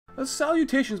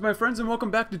Salutations, my friends, and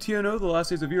welcome back to TNO, the last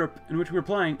days of Europe, in which we were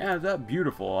playing as that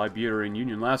beautiful Iberian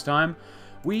Union. Last time,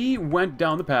 we went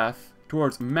down the path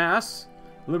towards mass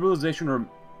liberalization, or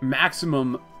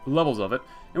maximum levels of it,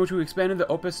 in which we expanded the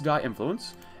Opus Dei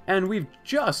influence, and we've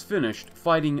just finished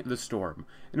fighting the storm,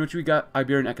 in which we got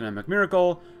Iberian economic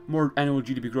miracle, more annual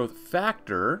GDP growth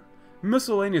factor,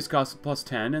 miscellaneous cost plus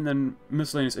 10, and then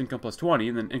miscellaneous income plus 20,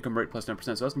 and then income rate plus 10%,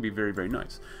 so that's going to be very, very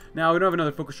nice. Now, we don't have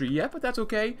another focus tree yet, but that's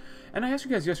okay. And I asked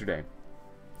you guys yesterday,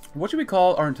 what should we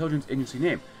call our intelligence agency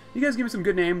name? You guys give me some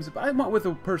good names, but I went with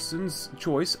a person's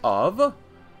choice of... oh,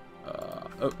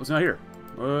 it's not here.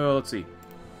 Let's see.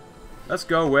 Let's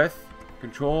go with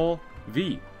Control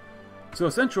V. So,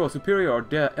 Centro Superior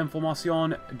de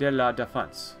Información de la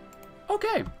Defense.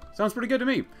 Okay, sounds pretty good to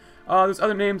me. There's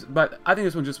other names, but I think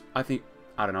this one just, I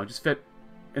don't know, just fit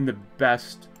in the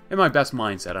best, in my best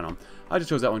mindset, I don't know. I just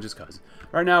chose that one just because.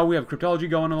 Right now, we have cryptology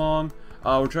going along.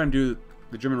 We're trying to do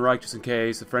the German Reich just in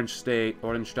case, the French state,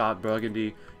 Oranjestadt,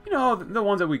 Burgundy. You know, the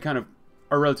ones that we kind of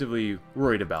are relatively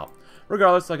worried about.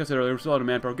 Regardless, like I said earlier, we're still out of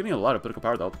manpower, getting a lot of political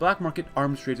power though. Black market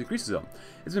arms trade increases though.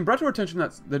 It's been brought to our attention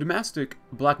that the domestic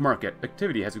black market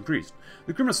activity has increased.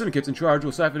 The criminal syndicates in charge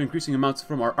will siphon increasing amounts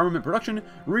from our armament production,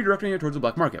 redirecting it towards the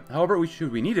black market. However,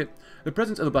 should we need it, the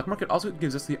presence of the black market also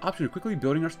gives us the option of quickly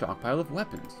building our stockpile of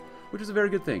weapons, which is a very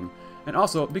good thing. And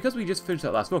also, because we just finished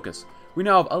that last focus, we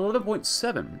now have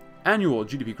 11.7 annual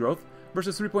GDP growth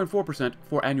versus 3.4%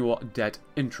 for annual debt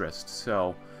interest.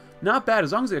 So, not bad.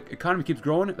 As long as the economy keeps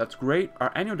growing, that's great.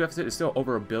 Our annual deficit is still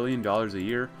over $1 billion a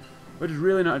year, which is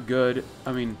really not good.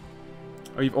 I mean,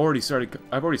 we've already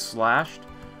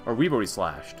slashed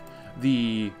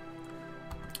the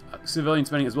civilian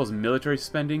spending as well as military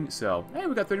spending. So, hey,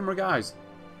 we got 30 more guys.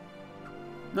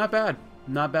 Not bad.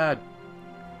 Not bad.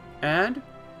 And,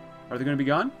 are they going to be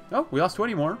gone? Oh, we lost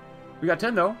 20 more. We got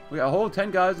 10, though. We got a whole 10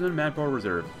 guys in the manpower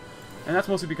reserve. And that's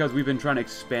mostly because we've been trying to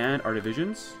expand our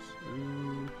divisions.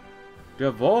 De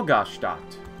Volgastadt.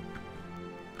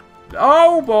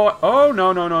 Oh boy! Oh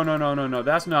no!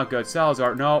 That's not good.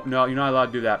 Salazar, no, you're not allowed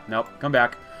to do that. Nope, come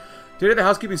back. Today, the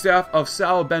housekeeping staff of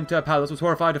Sal Benta Palace was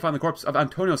horrified to find the corpse of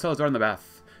Antonio Salazar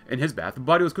in his bath. The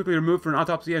body was quickly removed for an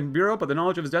autopsy and burial, but the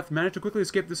knowledge of his death managed to quickly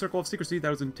escape the circle of secrecy that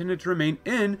was intended to remain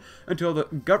in until the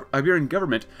Iberian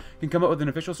government can come up with an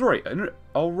official story. And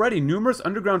already, numerous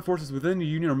underground forces within the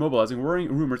Union are mobilizing.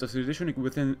 Worrying rumors of sedition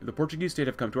within the Portuguese state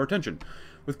have come to our attention.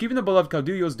 With keeping the beloved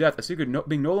Caudillo's death a secret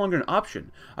being no longer an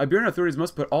option, Iberian authorities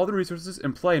must put all the resources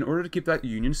in play in order to keep that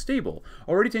union stable.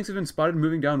 Already, tanks have been spotted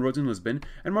moving down roads in Lisbon,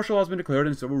 and martial law has been declared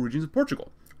in several regions of Portugal.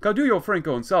 Caudillo,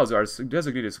 Franco, and Salazar's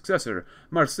designated successor,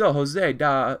 Marcel José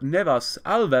da Nevas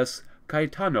Alves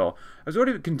Caetano, has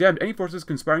already condemned any forces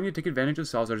conspiring to take advantage of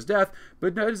Salazar's death, but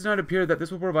it does not appear that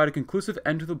this will provide a conclusive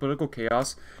end to the political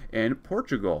chaos in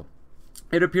Portugal.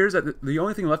 It appears that the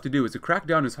only thing left to do is to crack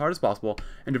down as hard as possible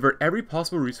and divert every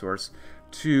possible resource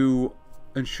to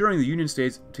ensuring the Union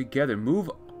stays together.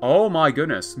 Oh my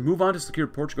goodness, move on to secure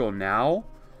Portugal now?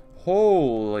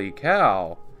 Holy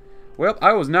cow. Well,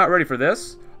 I was not ready for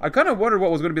this. I kind of wondered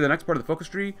what was going to be the next part of the focus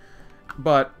tree,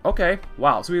 but okay.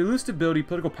 Wow, so we lose stability,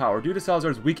 political power. Due to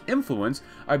Salazar's weak influence,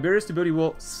 Iberia's stability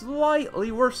will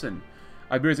slightly worsen.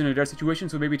 Iberia's in a dire situation,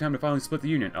 so it may be time to finally split the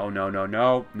Union. Oh,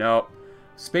 no.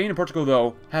 Spain and Portugal,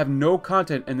 though, have no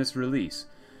content in this release.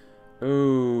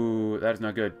 Ooh, that is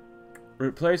not good.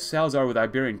 Replace Salazar with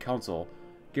Iberian Council.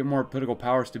 Get more political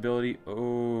power, stability.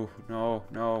 Oh, no.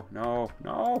 No,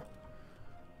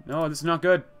 this is not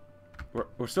good.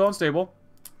 We're still unstable.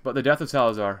 But the death of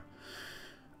Salazar.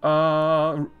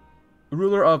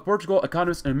 Ruler of Portugal,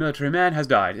 economist, and military man has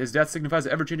died. His death signifies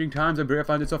the ever-changing times Iberia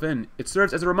finds itself in. It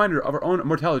serves as a reminder of our own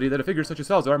mortality that a figure such as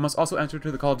Salazar must also answer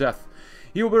to the call of death.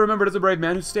 He will be remembered as a brave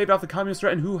man who staved off the communist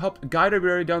threat and who helped guide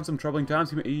Iberia down some troubling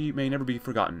times. He may never be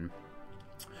forgotten.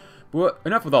 But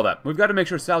enough with all that. We've got to make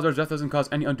sure Salazar's death doesn't cause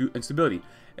any undue instability.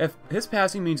 If his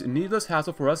passing means needless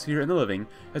hassle for us here in the living,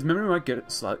 his memory might get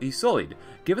slightly sullied.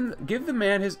 Give the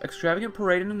man his extravagant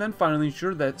parade and then finally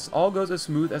ensure that all goes as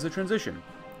smooth as a transition.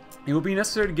 It will be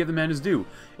necessary to give the man his due,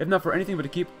 if not for anything but to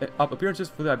keep up appearances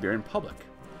for the Iberian public.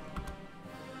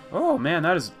 Oh man,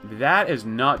 that is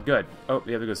not good. Oh,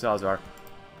 yeah, there goes Salazar.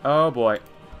 Oh boy.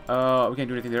 We can't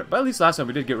do anything there. But at least last time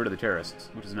we did get rid of the terrorists,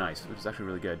 which is nice, which is actually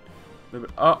really good.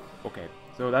 Oh, okay.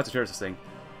 So that's a terrorist thing.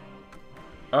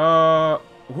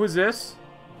 Who is this?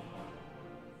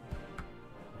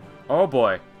 Oh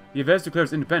boy. The Yves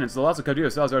declares independence. The loss of Caudillo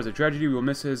Salazar is a tragedy. We will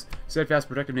miss his steadfast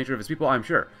protective nature of his people, I'm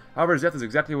sure. However, his death is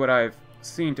exactly what I've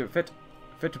seen to fit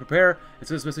to prepare, and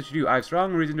so this message to you. I have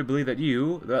strong reason to believe that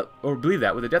with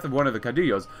the death of one of the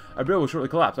Caudillos, Iberia will shortly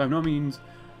collapse. I have no means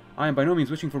I am by no means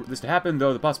wishing for this to happen,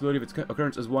 though the possibility of its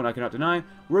occurrence is one I cannot deny.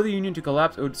 Were the Union to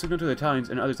collapse, it would signal to the Italians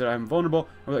and others that I am vulnerable,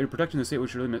 and without your protection, the state would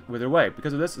surely wither away.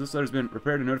 Because of this letter has been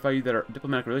prepared to notify you that our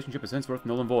diplomatic relationship is henceforth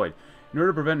null and void. In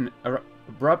order to prevent an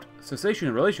abrupt cessation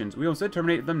of relations, we will instead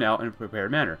terminate them now in a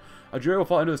prepared manner. Algeria will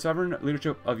fall under the sovereign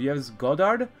leadership of Yves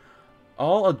Godard.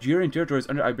 All Algerian territories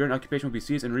under Iberian occupation will be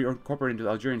seized and reincorporated into the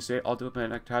Algerian state. All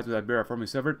diplomatic ties with Iberia are formally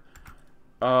severed.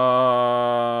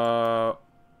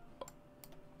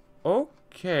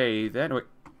 Okay, then. Wait.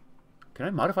 Can I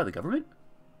modify the government?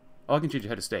 Oh, I can change the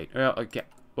head of state. Well, I can't.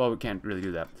 Well, we can't really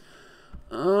do that.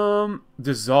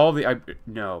 Dissolve the...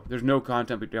 No. There's no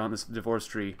content beyond this divorce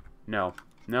tree. No.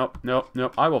 Nope, nope,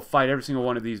 nope. I will fight every single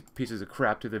one of these pieces of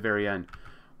crap to the very end.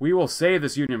 We will save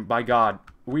this union, by God.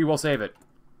 We will save it.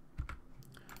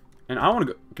 And I want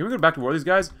to go... Can we go back to war with these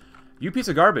guys? You piece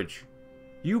of garbage.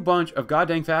 You bunch of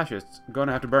goddamn fascists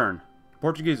gonna have to burn.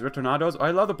 Portuguese retornados.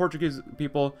 I love the Portuguese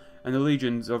people and the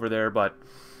legions over there, but...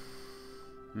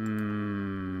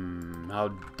 how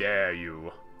dare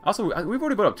you. Also, we've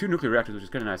already put up 2 nuclear reactors, which is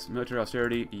kind of nice. Military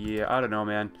austerity. Yeah, I don't know,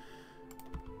 man.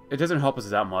 It doesn't help us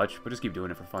that much, but just keep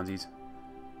doing it for funsies.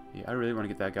 Yeah, I really want to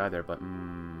get that guy there, but...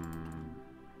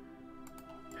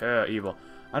 evil.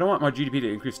 I don't want my GDP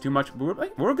to increase too much,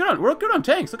 but we're good on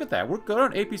tanks. Look at that. We're good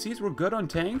on APCs. We're good on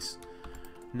tanks.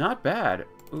 Not bad.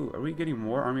 Ooh, are we getting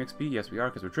more Army XP? Yes, we are,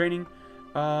 because we're training.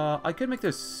 I could make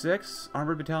this 6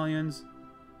 armored battalions.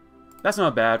 That's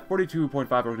not bad.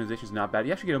 42.5 organization is not bad.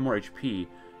 You actually get more HP.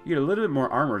 You get a little bit more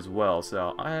armor as well,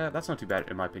 so that's not too bad,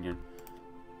 in my opinion.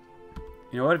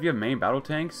 You know what? If you have main battle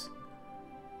tanks,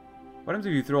 what happens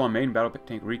if you throw on main battle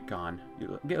tank recon?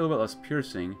 You get a little bit less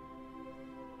piercing.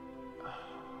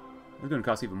 It's going to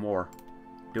cost even more.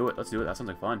 Do it. Let's do it. That sounds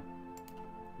like fun.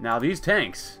 Now, these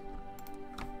tanks...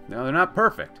 Now, they're not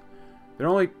perfect. They're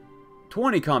only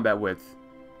 20 combat width.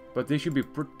 But they should be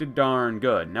pretty darn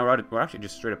good. Now, we're actually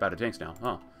just straight up out of tanks now.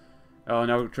 Huh. Oh,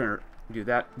 now we're trying to do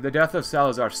that. The death of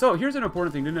Salazar. So, here's an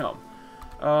important thing to know.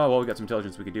 Well, we got some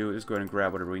intelligence we could do. Just go ahead and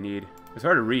grab whatever we need. It's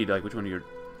hard to read, like, which one you're...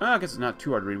 I guess it's not too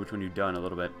hard to read which one you've done a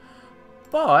little bit.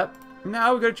 But,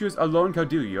 now we gotta choose a lone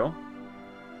caudillo.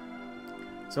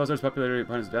 Salazar's popularity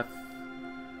upon his death.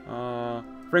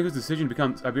 Franco's decision to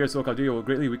become Iberia's sole caudillo will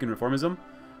greatly weaken reformism.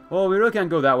 Well, we really can't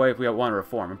go that way if we want to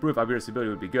reform. Improve Iberia's stability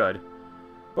would be good.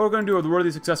 But we're going to do with the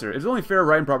worthy successor. It is only fair,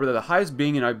 right, and proper that the highest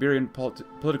being in Iberian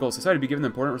political society be given the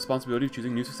important responsibility of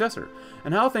choosing a new successor.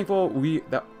 And how thankful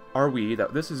are we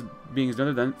that this being is none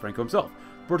other than Franco himself.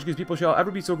 Portuguese people shall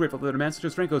ever be so grateful that a man such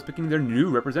as Franco is picking their new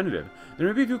representative. There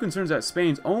may be a few concerns that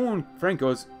Spain's own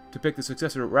Francos to pick the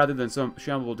successor rather than some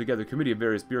shambled together committee of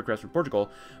various bureaucrats from Portugal,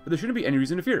 but there shouldn't be any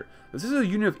reason to fear. This is a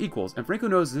union of equals, and Franco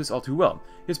knows this all too well.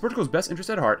 He has Portugal's best interest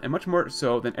at heart, and much more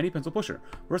so than any pencil pusher.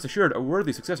 Rest assured, a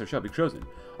worthy successor shall be chosen.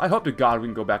 I hope to God we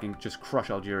can go back and just crush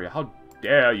Algeria. How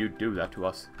dare you do that to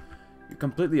us? You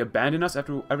completely abandon us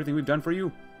after everything we've done for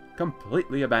you?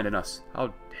 Completely abandon us. How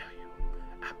dare you?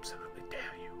 Absolutely dare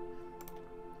you.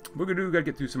 We're gotta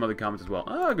get through some other comments as well.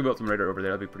 Oh, I could build some radar over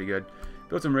there. That'd be pretty good.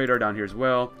 Build some radar down here as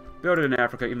well. Build it in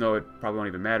Africa, even though it probably won't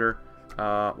even matter.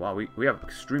 Wow, we have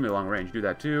extremely long range. Do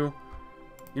that too.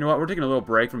 You know what? We're taking a little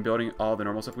break from building all the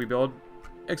normal stuff we build.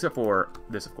 Except for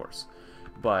this, of course.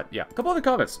 But, yeah. A couple other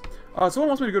comments. Someone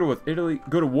wants me to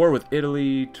go to war with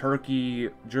Italy, Turkey,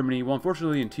 Germany. Well,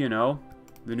 unfortunately, in TNO,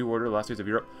 the New Order, the Last Days of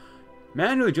Europe,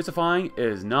 manually justifying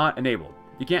is not enabled.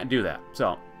 You can't do that.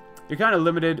 So, you're kind of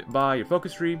limited by your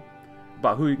focus tree,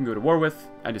 about who you can go to war with,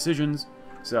 and decisions.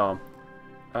 So...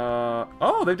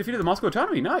 oh, they've defeated the Moscow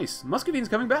autonomy. Nice. Muscovine's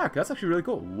coming back. That's actually really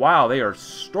cool. Wow, they are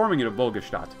storming into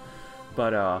Volgestadt.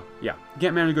 But, yeah.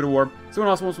 Can't manually go to war. Someone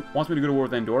else wants me to go to war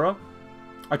with Andorra.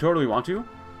 I totally want to.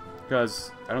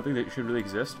 Because I don't think they should really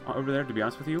exist over there, to be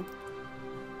honest with you.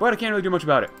 But I can't really do much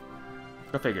about it.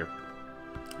 Go figure.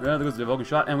 Well, there goes the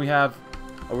Volgestadt. And we have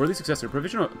a worthy successor.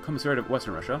 Provisional Commissariat of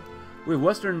Western Russia. We have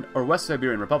West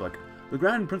Siberian Republic. The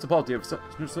Grand Principality of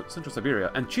Central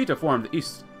Siberia. And Chita formed the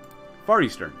Far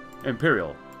Eastern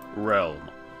Imperial Realm.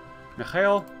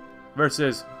 Mikhail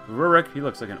versus Rurik. He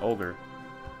looks like an ogre.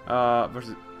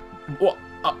 Versus... Well,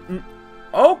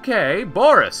 okay,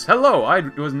 Boris. Hello. I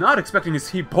was not expecting to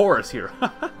see Boris here.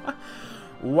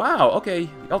 Wow. Okay,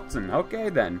 Yeltsin. Okay,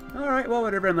 then. Alright, well,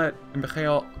 whatever. And let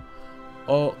Mikhail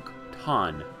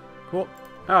Oktan. Cool.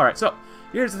 Alright, so,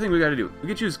 here's the thing we gotta do. We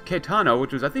can choose Caetano,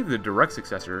 which was, I think, the direct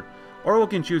successor. Or we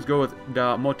can go with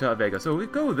Da Mota Vega. So we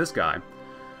go with this guy.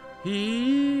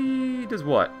 He does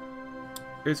what?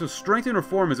 It's a strengthen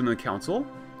reformism in the council.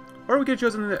 Or we could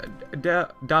have chosen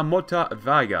Da Mota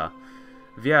Vega.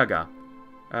 Viaga.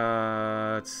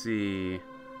 Let's see.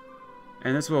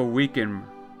 And this will weaken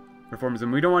reforms,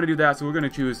 and we don't want to do that, so we're going to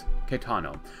choose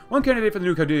Caetano. One candidate for the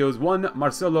new Caudillo is one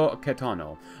Marcelo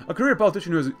Caetano, a career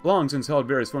politician who has long since held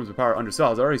various forms of power under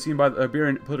Salazar. He's seen by the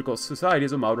Iberian political society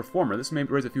as a mild reformer. This may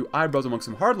raise a few eyebrows among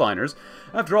some hardliners.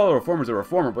 After all, a reformer is a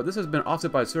reformer, but this has been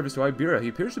offset by his service to Iberia. He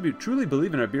appears to truly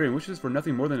believe in Iberia and wishes for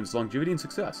nothing more than its longevity and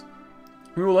success.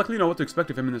 We will likely know what to expect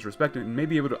of him in this respect, and may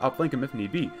be able to outflank him if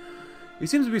need be. He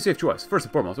seems to be a safe choice, first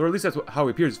and foremost, or at least that's how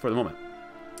he appears for the moment.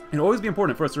 It will always be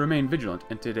important for us to remain vigilant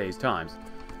in today's times.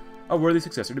 A worthy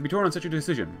successor to be torn on such a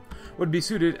decision would have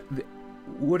suited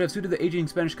the aging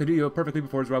Spanish Caudillo perfectly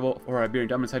before his rival for Iberian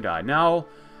dominance had died. Now,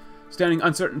 standing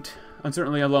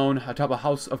uncertainly alone atop a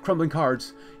house of crumbling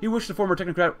cards, he wished the former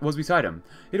technocrat was beside him.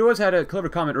 He'd always had a clever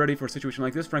comment ready for a situation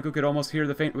like this. Franco could almost hear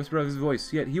the faint whisper of his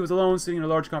voice, yet he was alone, sitting in a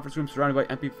large conference room surrounded by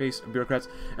empty-faced bureaucrats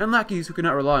and lackeys who could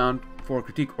not rely on for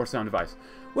critique or sound advice.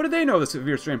 What did they know of the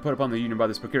severe strain put upon the Union by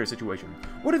this precarious situation?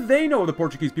 What did they know of the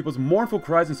Portuguese people's mournful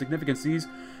cries and significant seas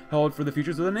held for the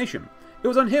futures of the nation? It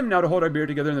was on him now to hold Iberia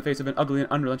together in the face of an ugly and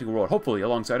unrelenting world. Hopefully,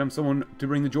 alongside him, someone to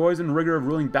bring the joys and rigor of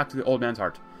ruling back to the old man's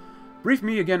heart. Brief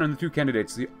me again on the two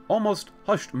candidates. The almost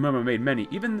hushed murmur made many,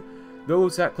 even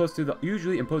those sat close to the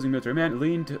usually imposing military man,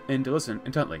 leaned in to listen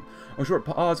intently. A short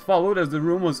pause followed as the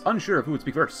room was unsure of who would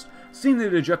speak first. Seeing the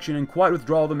dejection and quiet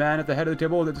withdrawal of the man at the head of the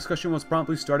table, the discussion was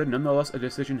promptly started. Nonetheless, a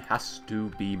decision has to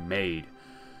be made.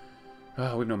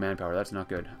 Oh, we have no manpower. That's not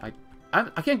good. I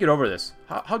can't get over this.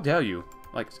 How dare you?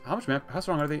 Like, how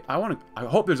strong are they? I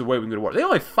hope there's a way we can go to war. They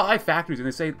only have 5 factories, and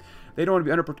they say they don't want to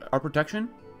be under our protection.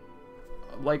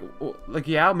 Like,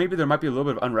 yeah, maybe there might be a little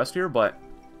bit of unrest here, but...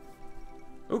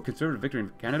 Oh, conservative victory in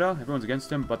Canada. Everyone's against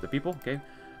him but the people. Okay.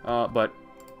 But,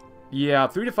 yeah,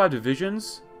 3 to 5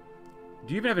 divisions.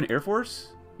 Do you even have an Air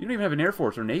Force? You don't even have an Air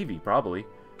Force or Navy, probably.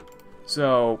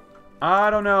 So, I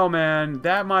don't know, man.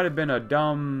 That might have been a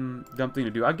dumb thing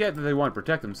to do. I get that they want to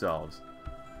protect themselves.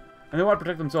 And they want to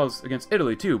protect themselves against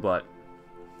Italy, too, but...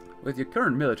 With your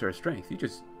current military strength,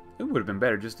 it would have been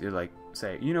better just to, like,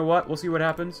 say, you know what? We'll see what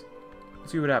happens. We'll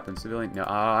see what happens. Civilian... No,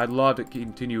 I'd love to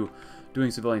continue doing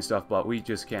civilian stuff, but we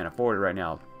just can't afford it right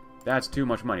now. That's too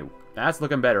much money. That's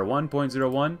looking better.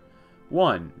 1.01.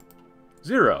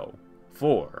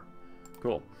 1.04.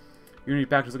 Cool. Unity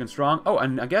pact is looking strong. Oh,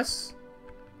 and I guess...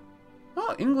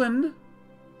 Oh, England.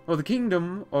 Well, the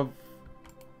Kingdom of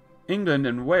England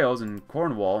and Wales and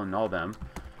Cornwall and all them.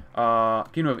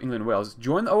 Kingdom of England and Wales.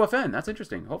 Join the OFN. That's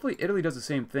interesting. Hopefully Italy does the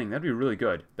same thing. That'd be really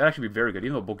good. That'd actually be very good,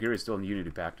 even though Bulgaria is still in the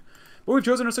Unity Pact. But we've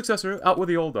chosen our successor, out with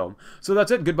the old, though. So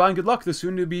that's it. Goodbye and good luck. The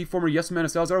soon-to-be former yes-man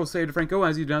of Salazar will say to Franco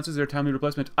as he announces their timely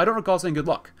replacement, I don't recall saying good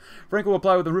luck. Franco will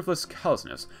reply with a ruthless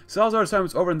callousness. Salazar's time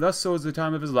is over, and thus so is the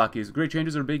time of his lackeys. Great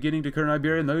changes are beginning to occur in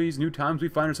Iberia, and these new times we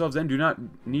find ourselves in do not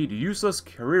need useless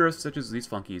careerists such as these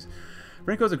flunkies.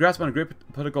 Franco has a grasp on a great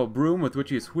political broom with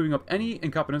which he is sweeping up any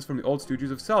incompetence from the old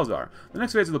stooges of Salazar. The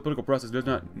next phase of the political process does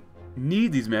not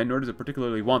need these men, nor does it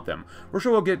particularly want them. We're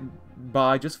sure we'll get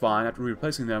by just fine after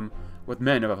replacing them with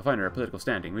men of a finer political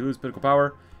standing. We lose political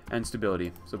power and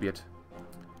stability, so be it.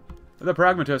 The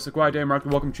pragmatist, a quiet day marked a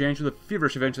welcome change to the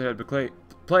feverish events that had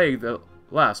plagued the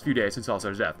last few days since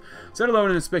Salazar's death. Set alone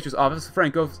in his spacious office,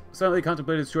 Franco silently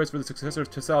contemplated his choice for the successor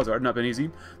to Salazar. It had not been easy.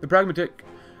 The pragmatic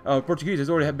Portuguese has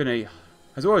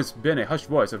always been a hushed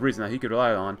voice of reason that he could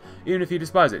rely on. Even if he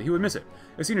despised it, he would miss it.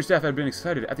 His senior staff had been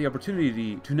excited at the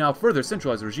opportunity to now further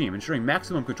centralize the regime, ensuring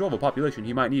maximum control of a population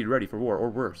he might need ready for war or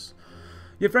worse.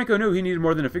 Yet Franco knew he needed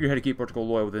more than a figurehead to keep Portugal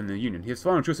loyal within the Union. His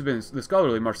final choice had been the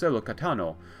scholarly Marcelo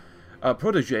Caetano, a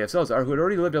protege of Salazar who had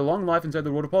already lived a long life inside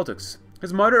the world of politics.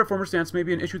 His moderate former stance may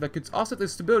be an issue that could offset the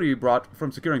stability brought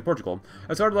from securing Portugal,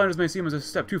 as hardliners may seem as a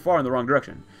step too far in the wrong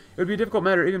direction. It would be a difficult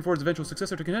matter even for his eventual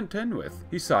successor to contend with.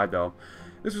 He sighed, though.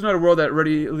 This was not a world that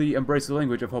readily embraced the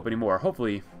language of hope anymore.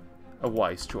 Hopefully, a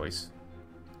wise choice.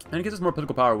 And it gives us more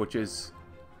political power, which is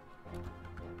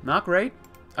not great.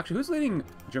 Actually, who's leading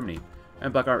Germany?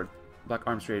 And Black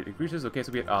Arms Trade increases. Okay,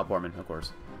 so we have Bormann, of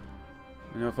course.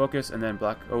 No focus, and then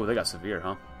Black... Oh, they got severe,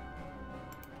 huh?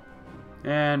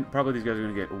 And probably these guys are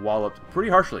going to get walloped pretty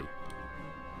harshly.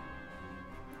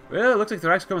 Well, it looks like the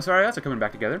Reichskommissariats are coming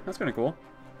back together. That's kind of cool.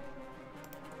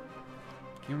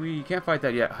 Can't fight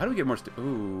that yet. How do we get more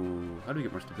how do we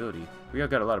get more stability? We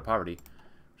have got a lot of poverty.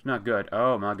 It's not good.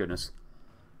 Oh my goodness.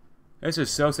 This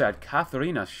is so sad.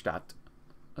 Katharinastadt.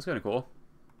 That's kind of cool.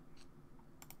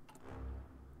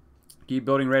 Keep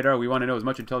building radar. We want to know as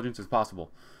much intelligence as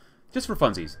possible. Just for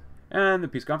funsies. And the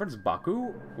peace conference,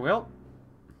 Baku. Well,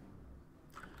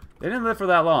 they didn't live for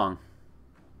that long.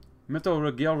 Metal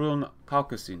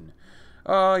Caucasin.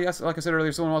 Yes, like I said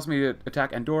earlier, someone wants me to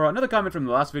attack Andorra. Another comment from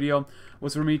the last video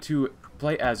was for me to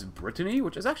play as Brittany,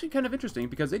 which is actually kind of interesting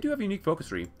because they do have a unique focus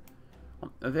tree.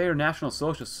 They are National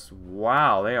Socialists.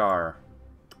 Wow, they are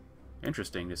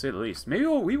interesting, to say the least. Maybe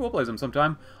we will play them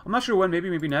sometime. I'm not sure when.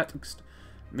 Maybe next.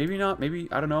 Maybe not. Maybe,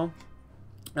 I don't know.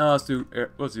 Let's do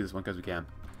this one because we can.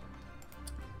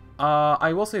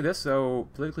 I will say this, so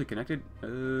politically connected.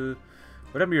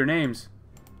 What happened to your names?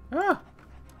 Ah!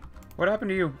 What happened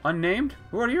to you? Unnamed?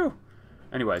 Who are you?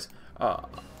 Anyways,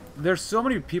 there's so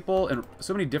many people in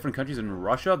so many different countries in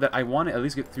Russia that I want to at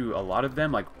least get through a lot of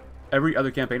them. Like, every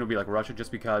other campaign will be like Russia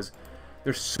just because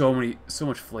there's so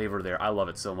much flavor there. I love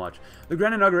it so much. The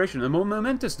grand inauguration, a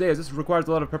momentous day as this requires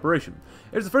a lot of preparation.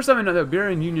 It is the first time in the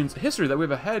Iberian Union's history that we've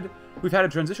had a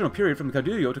transitional period from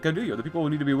caudillo to caudillo. The people will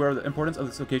need to be aware of the importance of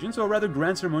this occasion, so a rather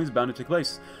grand ceremony is bound to take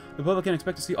place. The public can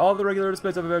expect to see all of the regular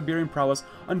displays of Iberian prowess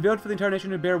unveiled for the entire nation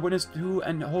to bear witness to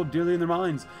and hold dearly in their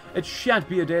minds. It shan't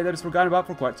be a day that is forgotten about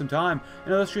for quite some time.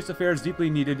 An illustrious affair is deeply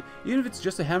needed, even if it's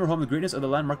just to hammer home the greatness of the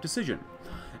landmark decision.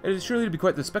 It is surely to be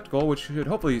quite the spectacle, which should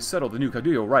hopefully settle the new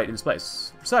caudillo right in its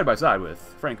place. Side by side with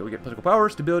Franco, we get political power,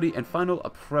 stability, and final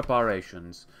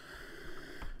preparations.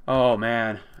 Oh,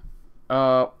 man.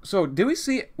 So, did we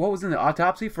see what was in the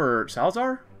autopsy for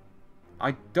Salazar?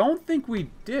 I don't think we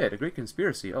did. A great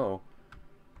conspiracy. Oh.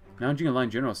 Nanjing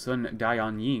Line General Sun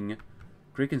Daiyanying.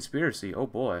 Great conspiracy. Oh,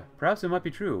 boy. Perhaps it might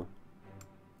be true.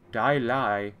 Dai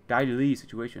Li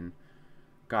situation.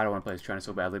 God, I want to play as China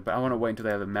so badly, but I want to wait until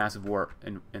they have a massive war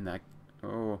in that.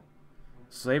 Oh.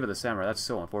 Slave of the Samurai. That's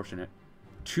so unfortunate.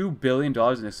 $2 billion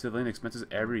in civilian expenses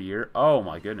every year. Oh,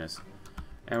 my goodness.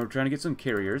 And we're trying to get some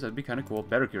carriers. That'd be kind of cool.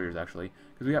 Better carriers, actually.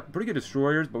 Because we got pretty good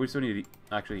destroyers, but we still need to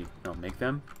actually make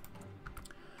them.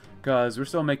 Because we're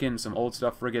still making some old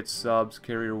stuff. Frigates, subs,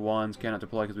 carrier ones. Cannot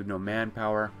deploy because we have no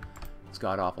manpower. It's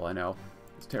god-awful, I know.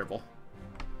 It's terrible.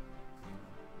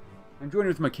 I'm joining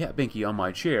with my cat Binky on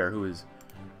my chair, who is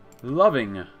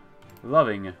loving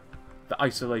the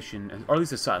isolation, or at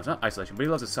least the silence. Not isolation, but he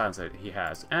loves the silence that he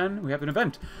has. And we have an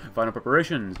event. Final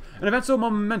preparations. An event so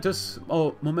momentous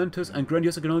and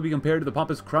grandiose it can only be compared to the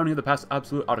pompous crowning of the past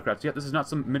absolute autocrats. Yet this is not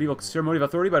some medieval ceremony of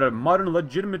authority, but a modern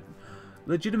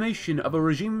legitimation of a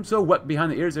regime so wet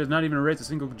behind the ears that has not even erased a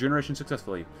single generation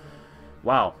successfully.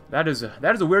 Wow, that is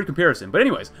a weird comparison. But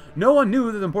anyways, no one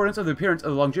knew the importance of the appearance of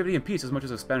the longevity and peace as much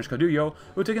as a Spanish caudillo,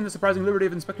 who had taken the surprising liberty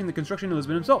of inspecting the construction of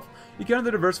Lisbon himself. He counted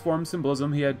the diverse form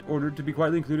symbolism he had ordered to be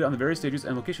quietly included on the various stages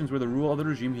and locations where the rule of the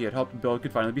regime he had helped build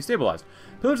could finally be stabilized.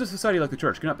 Pillars of society like the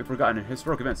church cannot be forgotten in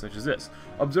historic events such as this.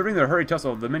 Observing the hurried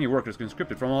tussle of the many workers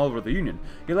conscripted from all over the Union,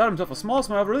 he allowed himself a small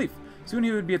smile of relief. Soon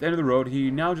he would be at the end of the road. He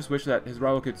now just wished that his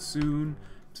rival could soon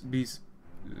be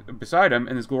beside him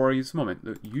in this glorious moment.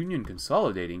 The Union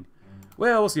consolidating.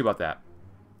 Well, we'll see about that.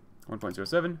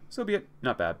 1.07, so be it.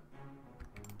 Not bad.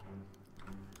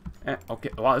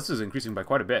 Okay, wow, this is increasing by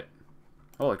quite a bit.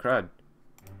 Holy crud.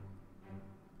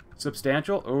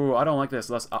 Substantial? Oh, I don't like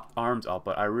this. Less arms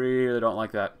output. I really don't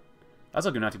like that. That's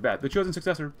looking not too bad. The chosen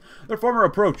successor. The reformer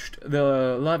approached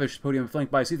the lavish podium flanked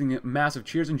by seething massive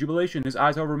cheers and jubilation. His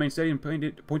eyes, however, remained steady and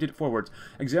pointed forwards,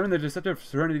 examining the deceptive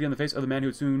serenity on the face of the man who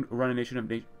would soon run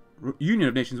a Union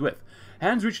of Nations with.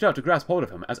 Hands reached out to grasp hold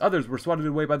of him, as others were swatted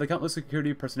away by the countless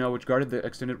security personnel which guarded the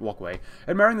extended walkway.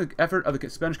 Admiring the effort of the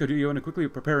Spanish caudillo and quickly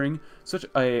preparing such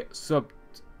a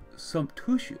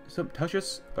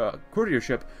sumptuous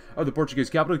courtiership of the Portuguese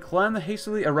capital, he climbed the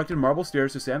hastily erected marble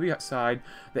stairs to stand beside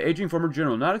the aging former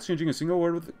general. Not exchanging a single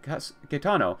word with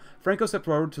Caetano, Franco stepped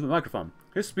forward to the microphone.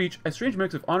 His speech, a strange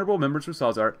mix of honorable members from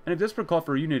Salazar and a desperate call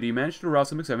for unity, managed to arouse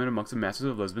some excitement amongst the masses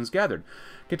of Lisbons gathered.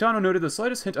 Caetano noted the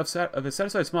slightest hint of a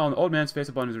satisfied smile on the old man's face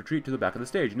upon his retreat to the back of the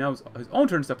stage. Now it was his own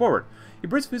turn to step forward. He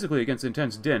braced physically against the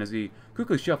intense din as he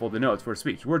quickly shuffled the notes for his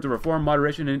speech. Words of reform,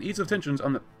 moderation, and ease of tensions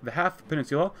on the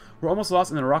half-peninsula were almost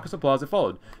lost in the raucous applause that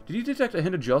followed. Did he detect a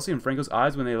hint of jealousy in Franco's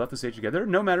eyes when they left the stage together?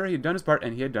 No matter, he had done his part,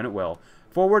 and he had done it well.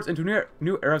 Forwards into a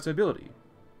new era of stability.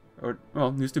 Or,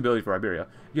 well, new stability for Iberia.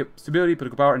 You get stability,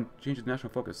 political power, and change the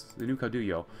national focus. The new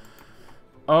caudillo.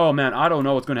 Oh, man, I don't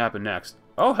know what's going to happen next.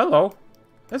 Oh, hello.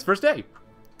 That's first day.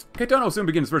 Caetano will soon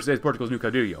begin his first day as Portugal's new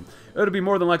caudillo. It'll be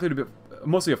more than likely to be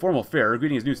mostly a formal affair,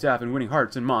 greeting his new staff and winning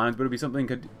hearts and minds, but it'll be something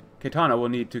Caetano will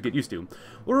need to get used to.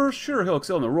 We're sure he'll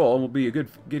excel in the role and will be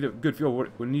get a good feel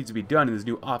of what needs to be done in his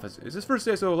new office. It's his first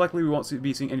day, so likely we won't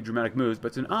be seeing any dramatic moves,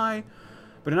 but an eye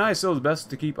is still the best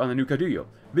to keep on the new caudillo.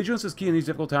 Vigilance is key in these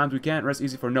difficult times. We can't rest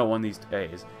easy for no one these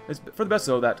days. It's for the best,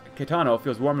 though, that Caetano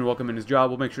feels warm and welcome in his job.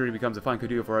 We'll make sure he becomes a fine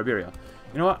caudillo for Iberia.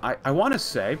 You know what? I want to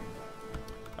say,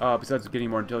 besides getting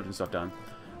more intelligence stuff done,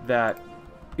 that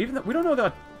even though we don't know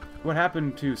that what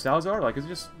happened to Salazar, like, is it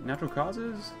just natural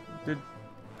causes?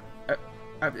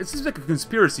 It's just like a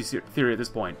conspiracy theory at this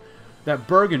point that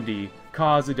Burgundy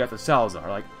caused the death of Salazar.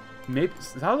 Like, maybe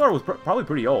Salazar was probably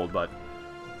pretty old, but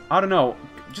I don't know.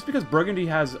 Just because Burgundy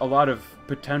has a lot of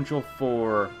potential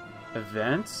for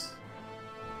events,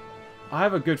 I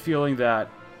have a good feeling that,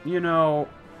 you know,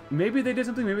 maybe they did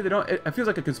something, maybe they don't. It feels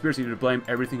like a conspiracy to blame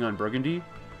everything on Burgundy.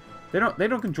 They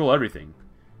don't control everything,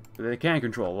 but they can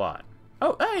control a lot.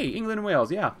 Oh, hey, England and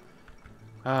Wales, yeah.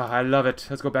 Ah, I love it.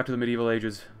 Let's go back to the medieval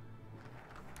ages.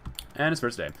 And his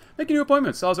first day. Making new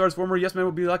appointments. Salazar's former yes-man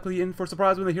will be likely in for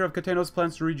surprise when they hear of Caetano's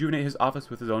plans to rejuvenate his office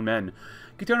with his own men.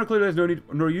 Caetano clearly has no need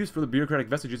nor use for the bureaucratic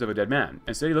vestiges of a dead man.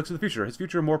 Instead, he looks to the future, his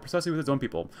future more precisely with his own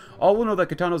people. All will know that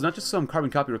Caetano is not just some carbon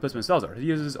copy replacement of Salazar.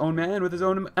 He is his own man with his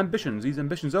own ambitions. These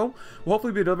ambitions, though, will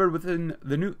hopefully be delivered within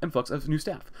the new influx of new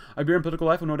staff. Iberian political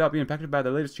life will no doubt be impacted by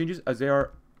the latest changes as the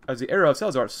era of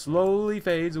Salazar slowly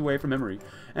fades away from memory.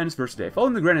 And his first day.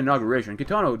 Following the grand inauguration,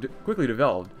 Caetano quickly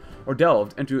delved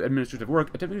into administrative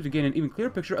work, attempting to gain an even clearer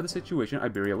picture of the situation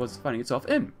Iberia was finding itself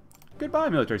in. Goodbye,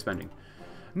 military spending.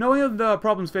 Knowing of the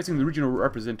problems facing the regional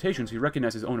representations, he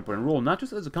recognized his own important role, not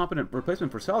just as a competent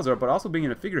replacement for Salazar, but also being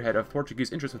a figurehead of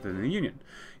Portuguese interests within the Union.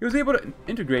 He was able to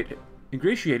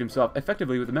ingratiate himself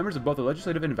effectively with the members of both the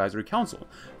Legislative and Advisory Council.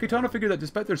 Caetano figured that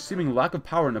despite their seeming lack of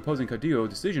power in opposing Caudillo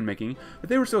decision-making, that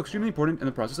they were still extremely important in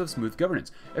the process of smooth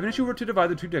governance. If an issue were to divide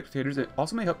the two dictators, it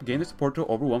also may help gain the support to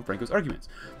overwhelm Franco's arguments.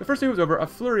 The first day was over, a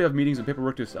flurry of meetings and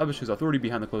paperwork to establish his authority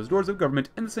behind the closed doors of government,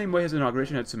 in the same way his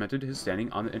inauguration had cemented his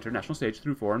standing on the international stage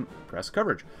through foreign press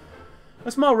coverage.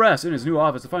 A small rest in his new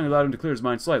office finally allowed him to clear his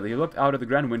mind slightly. He looked out at the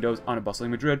grand windows on a bustling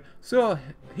Madrid, still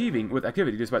heaving with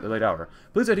activity despite the late hour.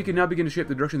 Pleased that he could now begin to shape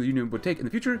the direction the Union would take in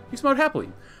the future, he smiled happily.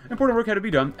 Important work had to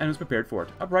be done, and was prepared for it.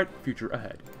 A bright future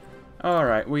ahead.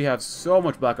 Alright, we have so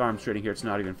much black arms trading here, it's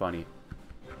not even funny.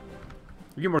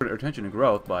 We get more attention and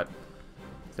growth, but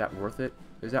is that worth it?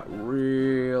 Is that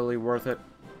really worth it?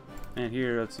 And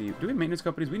here, let's see. Do we have maintenance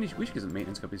companies? We should get some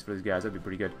maintenance companies for these guys. That'd be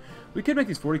pretty good. We could make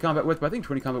these 40 combat width, but I think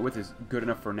 20 combat width is good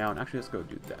enough for now. And actually, let's go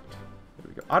do that. There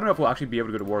we go. I don't know if we'll actually be able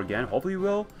to go to war again. Hopefully we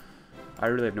will. I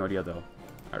really have no idea, though.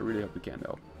 I really hope we can,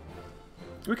 though.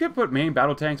 We could put main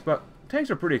battle tanks, but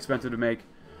tanks are pretty expensive to make.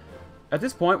 At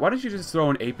this point, why don't you just throw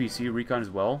an APC recon as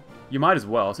well? You might as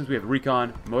well, since we have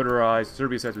recon, motorized,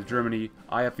 Serbia sides with Germany,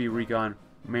 IFE recon,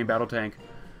 main battle tank.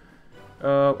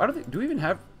 I don't think... Do we even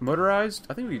have motorized?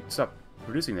 I think we stopped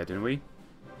producing that, didn't we?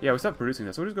 Yeah, we stopped producing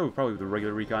that, so we'll just go probably with the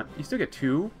regular recon. You still get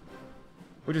 2,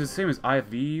 which is the same as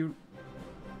IFV.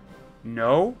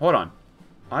 No? Hold on.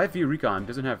 IFV recon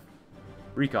doesn't have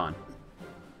recon.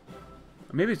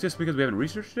 Maybe it's just because we haven't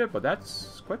researched it, but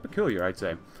that's quite peculiar, I'd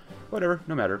say. Whatever,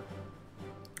 no matter.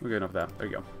 We're good enough of that. There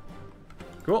you go.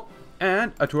 Cool.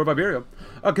 And a tour of Iberia.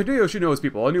 Caudillo should know his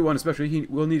people. A new one especially, he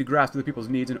will need to grasp the people's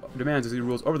needs and demands as he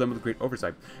rules over them with great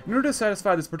oversight. In order to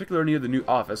satisfy this particular need of the new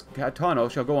office, Caetano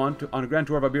shall go on a grand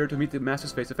tour of Iberia to meet the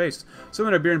masses face to face. Some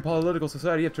in Iberian political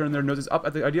society have turned their noses up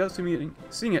at the idea of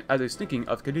seeing it as a stinking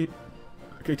of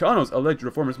Caetano's alleged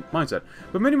reformist mindset,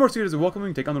 but many more see it as a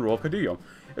welcoming take on the role of Caudillo.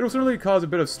 It will certainly cause a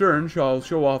bit of stir, shall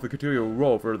show off the Caudillo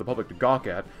role for the public to gawk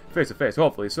at, face to face.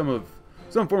 Hopefully, some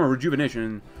form of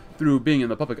rejuvenation through being in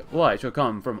the public light shall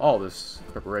come from all this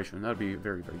preparation. That would be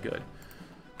very, very good.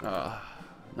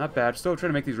 Not bad. Still trying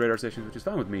to make these radar stations, which is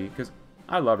fine with me, because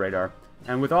I love radar.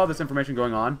 And with all this information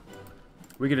going on,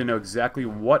 we get to know exactly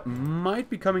what might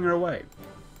be coming our way.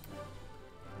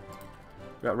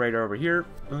 Got radar over here.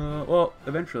 Well,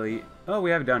 eventually... Oh,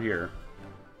 we have it down here.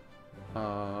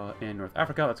 In North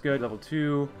Africa, that's good. Level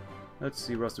 2. Let's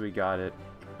see, where else do we got it?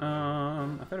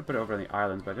 I thought I put it over on the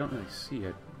islands, but I don't really see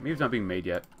it. Maybe it's not being made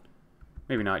yet.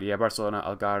 Maybe not. Yeah, Barcelona,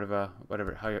 Algarve,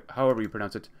 whatever, however you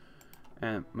pronounce it.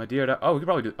 And Madeira. Oh, we could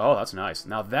probably do... Oh, that's nice.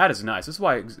 Now that is nice. This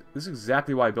is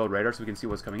exactly why I build radar, so we can see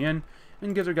what's coming in,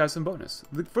 and gives our guys some bonus.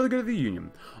 For the good of the Union.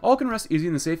 All can rest easy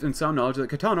in the safe and sound knowledge that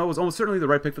Caetano was almost certainly the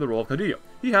right pick for the role of Caudillo.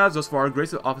 He has, thus far,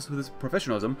 graced the office with his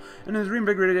professionalism, and has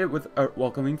reinvigorated it with a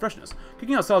welcoming freshness.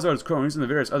 Kicking out Salazar's cronies and the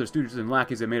various other stooges and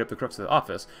lackeys that made up the crux of the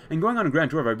office, and going on a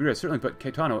grand tour of Iberia certainly put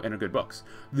Caetano in our good books.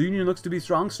 The Union looks to be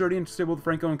strong, sturdy, and stable with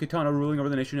Franco and Caetano ruling over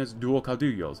the nation as dual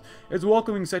Caudillos. It's a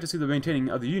welcoming sight to see the maintaining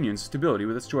of the Union's stability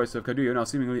with its choice of Caudillo now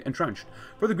seemingly entrenched.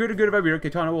 For the greater good of Iberia,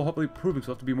 Caetano will hopefully prove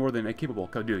himself to be more than a capable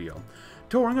Caudillo.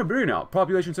 Touring Iberia now.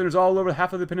 Population centers all over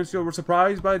half of the peninsula were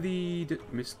surprised by the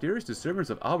mysterious disappearance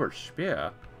of Albert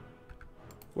Speer.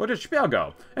 Where did Speer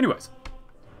go? Anyways.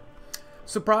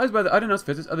 Surprised by the unannounced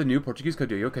visits of the new Portuguese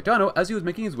Caudillo, Caetano, as he was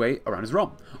making his way around his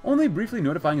realm. Only briefly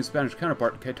notifying his Spanish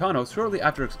counterpart, Caetano, shortly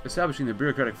after establishing the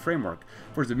bureaucratic framework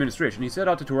for his administration, he set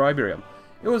out to tour Iberia.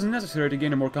 It was necessary to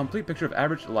gain a more complete picture of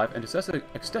average life and assess the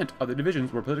extent of the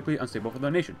divisions were politically unstable for the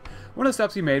nation. One of the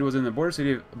stops he made was in the border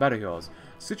city of Badajoz,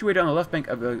 situated on the left bank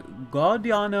of the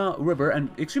Guadiana River and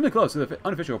extremely close to the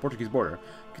unofficial Portuguese border.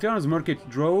 Caetano's motorcade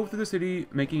drove through the city,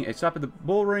 making a stop at the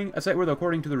Bull Ring, a site where,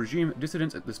 according to the regime,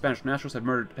 dissidents, the Spanish nationalists, had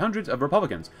murdered hundreds of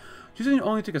Republicans. Choosing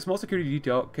only to take a small security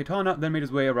detail, Caetano then made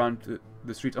his way around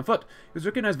the streets on foot. He was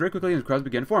recognized very quickly and crowds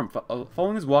began to form,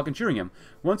 following his walk and cheering him.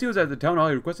 Once he was at the town hall,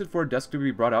 he requested for a desk to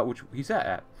be brought out, which he sat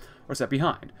at, or sat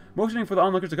behind. Motioning for the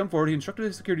onlookers to come forward, he instructed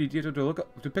his security detail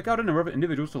to pick out a number of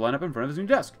individuals to line up in front of his new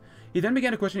desk. He then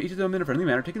began to question each of them in a friendly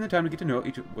manner, taking the time to get to know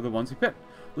each of the ones he picked.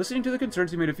 Listening to the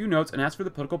concerns, he made a few notes and asked for the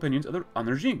political opinions on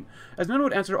the regime. As none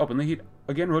would answer openly, he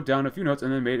again wrote down a few notes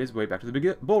and then made his way back to the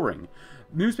big bull ring.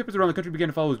 Newspapers around the country began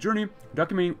to follow his journey,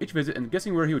 documenting each visit and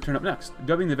guessing where he would turn up next.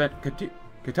 Dubbing the event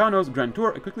Caetano's Grand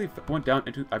Tour, it quickly went down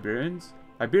into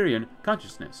Iberian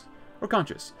consciousness, or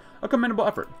conscious. A commendable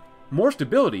effort. More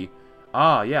stability?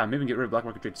 Ah, yeah, maybe we can get rid of black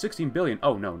market trade. 16 billion.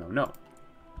 Oh, no, no, no.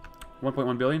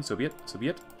 1.1 billion, so be it, so be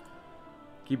it.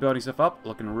 Keep building stuff up,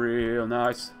 looking real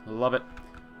nice. Love it.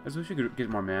 I just wish we could get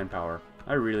more manpower.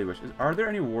 I really wish. Are there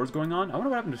any wars going on? I wonder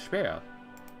what happened to Speyer.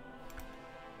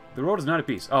 The world is not at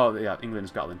peace. Oh, yeah, England and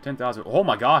Scotland. 10,000. Oh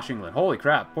my gosh, England. Holy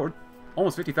crap.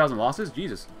 Almost 50,000 losses?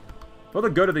 Jesus. For the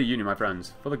good of the Union, my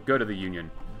friends. For the good of the Union.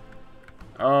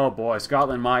 Oh boy,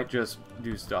 Scotland might just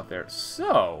do stuff there.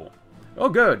 So, oh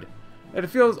good. It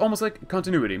feels almost like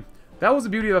continuity. That was the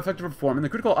beauty of effective reform. In the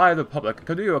critical eye of the public,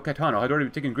 Caetano had already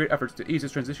taken great efforts to ease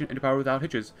his transition into power without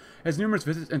hitches. His numerous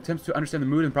visits and attempts to understand the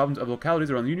mood and problems of localities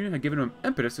around the Union had given him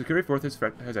impetus to carry forth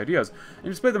his ideas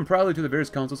and display them proudly to the various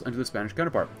councils and to the Spanish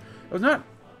counterpart.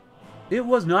 It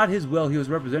was not his will he was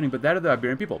representing, but that of the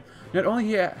Iberian people. Not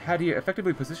only had he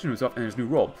effectively positioned himself in his new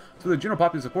role, so the general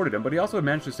populace supported him, but he also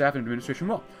managed to staff and administration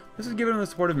well. This has given him the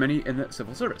support of many in the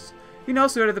civil service. He now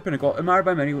stood at the pinnacle, admired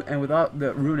by many, and without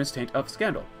the ruinous taint of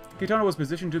scandal. Caetano was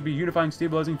positioned to be a unifying,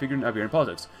 stabilizing figure in Iberian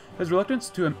politics. His reluctance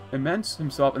to immerse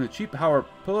himself in the cheap power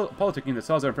politicking that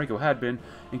Salazar and Franco had been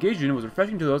engaged in was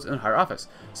refreshing to those in higher office.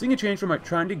 Seeing a change from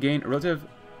trying to gain relative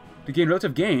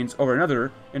gains over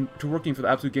another and to working for the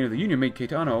absolute gain of the Union made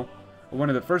Caetano one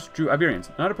of the first true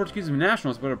Iberians, not a Portuguese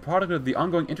nationalist, but a product of the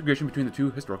ongoing integration between the two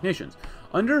historic nations.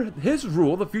 Under his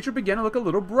rule, the future began to look a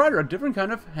little brighter, a different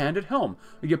kind of hand at helm.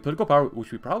 We get political power,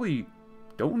 which we probably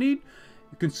don't need.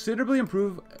 Considerably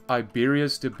improve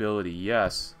Iberia's stability.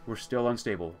 Yes, we're still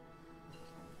unstable.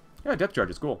 Yeah, depth charge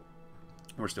is cool.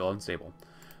 We're still unstable.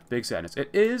 Big sadness. It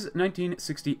is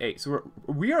 1968, so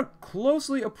we are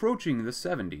closely approaching the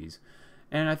 70s.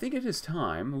 And I think it is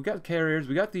time. We got carriers,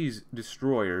 we got these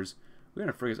destroyers. We're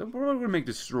gonna frigates. We're gonna make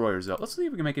destroyers though. Let's see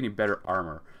if we can make any better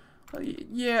armor.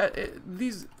 Yeah,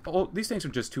 these things are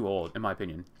just too old, in my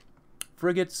opinion.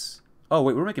 Frigates. Oh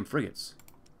wait, we're making frigates.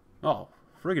 Oh,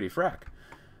 friggity frack.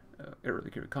 Early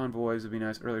carrier convoys would be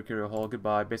nice. Early carrier hull.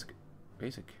 Goodbye. Basic.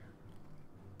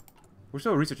 We're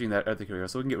still researching that early carrier,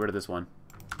 so we can get rid of this one.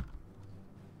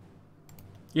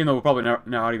 Even though we'll probably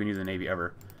not even use the Navy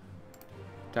ever.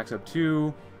 Attacks up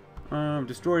 2.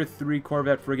 Destroyer 3,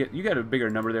 Corvette, frigate. You got a bigger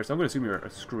number there, so I'm going to assume you're a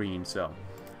screen, so.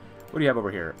 What do you have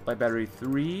over here? Light battery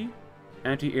 3.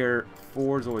 Anti-air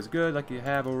 4 is always good, like you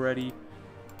have already.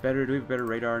 Do we have better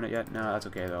radar in it yet? No, that's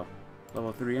okay, though.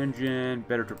 Level 3 engine.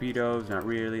 Better torpedoes. Not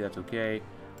really, that's okay.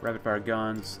 Rapid fire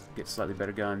guns. Get slightly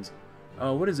better guns.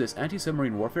 What is this?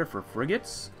 Anti-submarine warfare for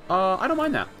frigates? I don't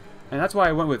mind that. And that's why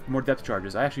I went with more depth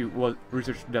charges. I actually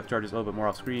researched depth charges a little bit more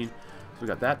off screen. So we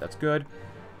got that. That's good.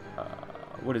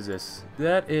 What is this?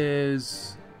 That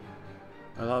is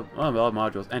a lot of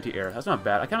modules. Anti-air. That's not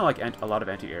bad. I kind of like a lot of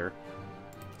anti-air.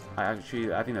 I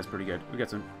think that's pretty good. We got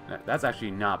some. That's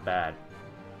actually not bad.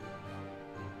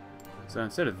 So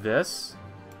instead of this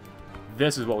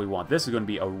is what we want. This is going to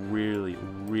be a really,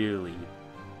 really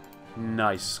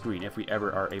nice screen if we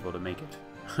ever are able to make it.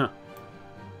 Huh.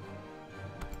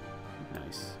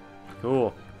 Nice.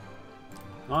 Cool.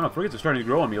 I don't know, frigates are starting to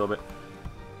grow on me a little bit.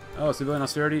 Oh, civilian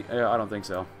austerity? I don't think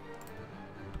so.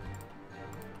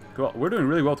 Cool. We're doing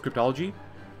really well with cryptology.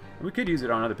 We could use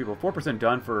it on other people. 4%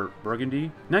 done for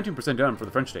Burgundy. 19% done for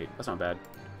the French state. That's not bad.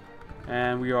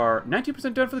 And we are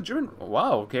 19% done for the German.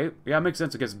 Wow, okay. Yeah, it makes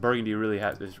sense because Burgundy is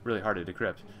really hard to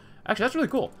decrypt. Actually, that's really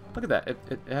cool. Look at that.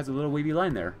 It has a little wavy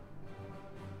line there.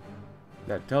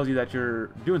 That tells you that you're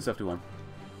doing stuff to them.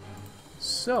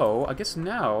 So, I guess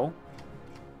now...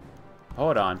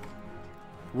 Hold on.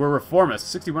 We're reformists.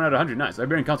 61 out of 100. Nice. The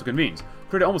Iberian Council convenes.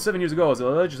 created almost 7 years ago as a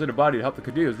legislative body to help the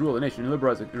Caudillos rule the nation and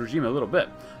liberalize the regime a little bit.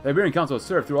 The Iberian Council has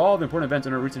served through all the important events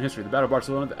in our recent history, the Battle of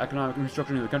Barcelona, the economic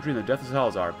restructuring of the country, and the death of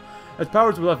Salazar. Its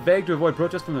powers were left vague to avoid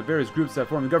protests from the various groups that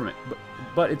form the government,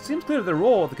 but it seems clear that the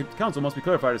role of the council must be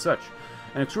clarified as such.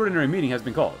 An extraordinary meeting has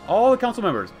been called. All the council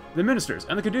members, the ministers,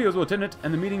 and the Caudillos will attend it,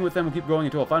 and the meeting with them will keep going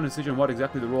until a final decision on what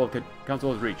exactly the role of the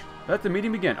council is reached. Let the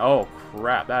meeting begin. Oh,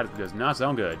 crap. That does not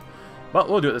sound good. But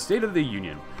we'll do it. The State of the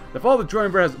Union. The fall of the Trojan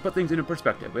Empire has put things into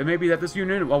perspective. It may be that this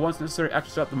union, while once necessary to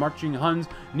stop the marching Huns,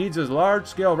 needs a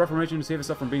large-scale reformation to save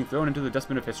itself from being thrown into the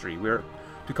dustbin of history. We are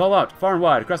to call out, far and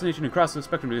wide, across the nation and across the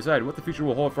spectrum to decide what the future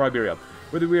will hold for Iberia.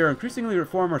 Whether we are increasingly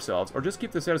reform ourselves or just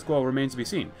keep the status quo remains to be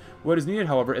seen. What is needed,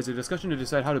 however, is a discussion to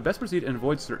decide how to best proceed and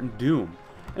avoid certain doom,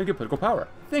 and get political power.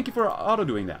 Thank you for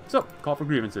auto-doing that. So, call for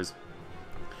grievances.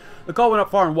 The call went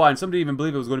up far and wide, and some didn't even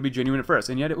believe it was going to be genuine at first,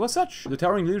 and yet it was such. The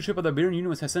towering leadership of the Iberian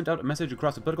Union has sent out a message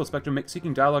across the political spectrum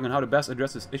seeking dialogue on how to best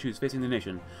address the issues facing the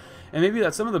nation. And maybe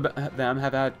that some of them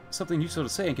have had something useful to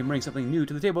say and can bring something new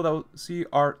to the table that will see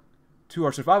our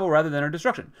survival rather than our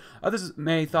destruction. Others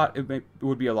may thought it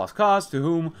would be a lost cause, to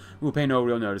whom we will pay no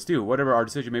real notice to. Whatever our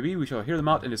decision may be, we shall hear them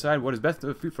out and decide what is best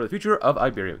for the future of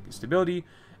Iberia. Stability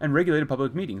and regulated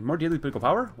public meetings. More daily political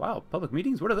power? Wow, public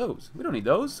meetings? What are those? We don't need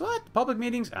those. What? Public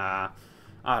meetings? I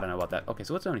don't know about that. Okay,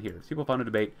 so what's down here? People found a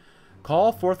debate.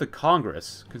 Call forth a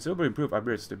Congress. Considerably improve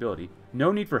Iberia's stability.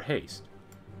 No need for haste.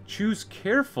 Choose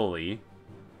carefully.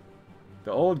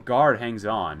 The old guard hangs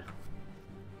on.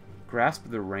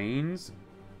 Grasp the reins,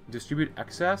 distribute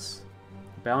excess,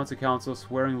 balance the council,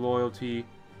 swearing loyalty,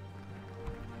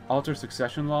 alter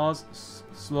succession laws,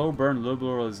 slow burn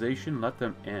liberalization, let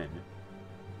them in.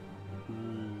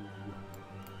 Ooh.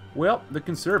 Well, the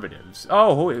conservatives.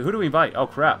 Oh, who do we invite? Oh,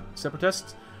 crap.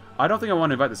 Separatists? I don't think I want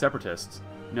to invite the separatists.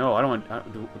 No, I don't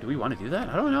want... Do we want to do that?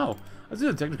 I don't know. Let's do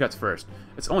the technocrats first.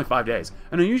 It's only 5 days.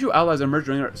 An unusual allies emerged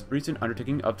during our recent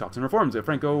undertaking of talks and reforms. The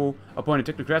Franco-appointed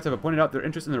technocrats have pointed out their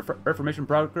interest in the Reformation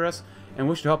progress and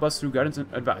wish to help us through guidance and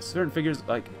advice. Certain figures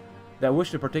that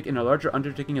wish to partake in a larger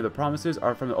undertaking of the promises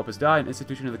are from the Opus Dei, an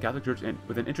institution of the Catholic Church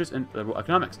with an interest in liberal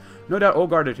economics. No doubt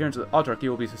old guard adherents of the autarky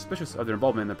will be suspicious of their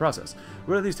involvement in the process.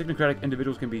 Whether these technocratic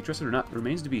individuals can be trusted or not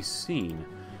remains to be seen.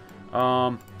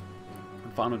 Final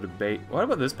debate. What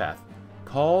about this path?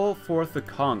 Call forth the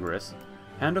Congress.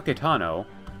 Handle Caetano.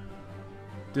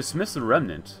 Dismiss the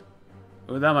remnant.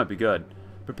 Oh, that might be good.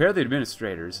 Prepare the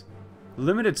administrators.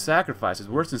 Limited sacrifices,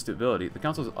 worse than stability. The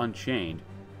council is unchained.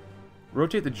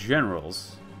 Rotate the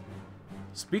generals.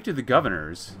 Speak to the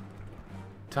governors.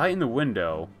 Tighten the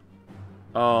window.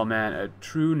 Oh, man. A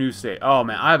true new state. Oh,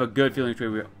 man. I have a good feeling which way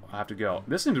we have to go.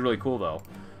 This seems really cool, though.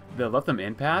 The let them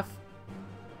in path.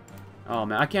 Oh,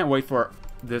 man. I can't wait for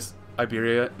this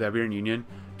the Iberian Union,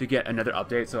 to get another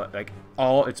update, so like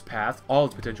all its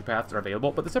potential paths are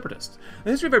available. But the separatists.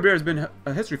 The history of Iberia has been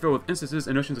a history filled with instances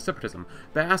and notions of separatism.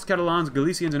 Basques, Catalans,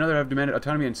 Galicians, and others have demanded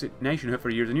autonomy and nationhood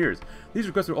for years and years. These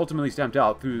requests were ultimately stamped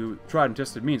out through tried and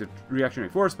tested means of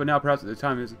reactionary force, but now perhaps it is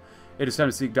time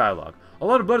to seek dialogue. A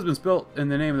lot of blood has been spilt in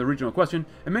the name of the regional question,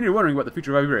 and many are wondering about the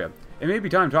future of Iberia. It may be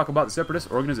time to talk about the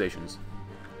separatist organizations.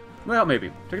 Well,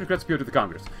 maybe. Technocrats appeal to the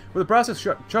Congress. With the process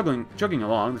chugging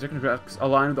along, the Technocrats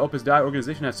aligned with the Opus Dei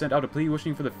organization has sent out a plea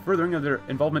wishing for the furthering of their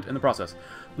involvement in the process.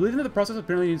 Believing that the process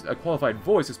apparently needs a qualified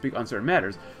voice to speak on certain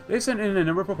matters, they sent in a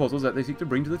number of proposals that they seek to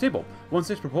bring to the table. One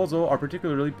such proposal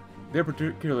they're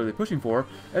particularly pushing for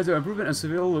is an improvement in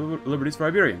civil liberties for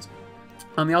Iberians.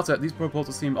 On the outset, these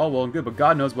proposals seem all well and good, but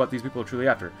God knows what these people are truly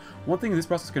after. One thing this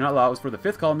process cannot allow is for the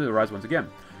fifth column to arise once again.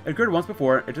 It occurred once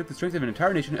before, it took the strength of an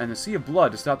entire nation and a sea of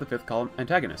blood to stop the fifth column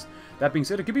antagonist. That being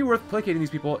said, it could be worth placating these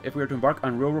people if we are to embark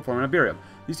on real reform in Iberia.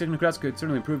 These technocrats could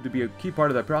certainly prove to be a key part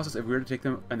of that process if we were to take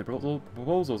them and the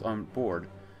proposals on board.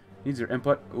 Needs their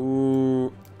input.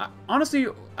 Ooh. Honestly,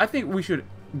 I think we should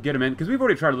get them in, because we've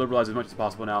already tried to liberalize as much as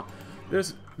possible now.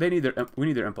 We need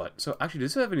their input. So actually,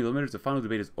 does this have any limiters? The final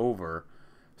debate is over.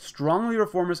 Strongly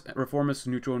reformist,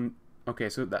 neutral. Okay,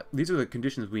 so these are the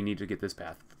conditions we need to get this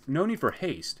path. No need for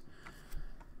haste.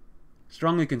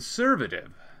 Strongly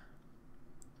conservative.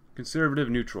 Conservative,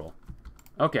 neutral.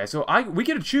 Okay, so we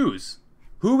get to choose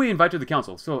who we invite to the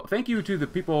council. So thank you to the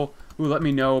people who let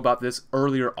me know about this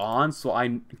earlier on, so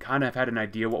I kind of had an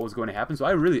idea what was going to happen. So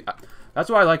that's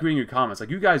why I like reading your comments.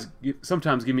 Like, you guys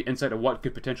sometimes give me insight of what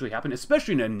could potentially happen,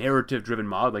 especially in a narrative-driven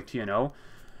mod like TNO.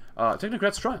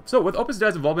 technocrats triumph. So, with Opus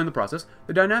Dei's involvement in the process,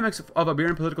 the dynamics of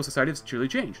Iberian political society have truly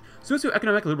changed.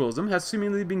 Socioeconomic liberalism has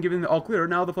seemingly been given the all-clear,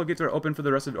 now the floodgates are open for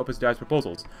the rest of Opus Dei's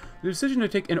proposals. The decision to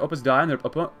take in Opus Dei and their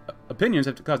opinions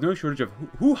have caused no shortage of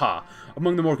hoo-ha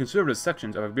among the more conservative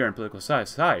sections of Iberian political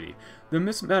society.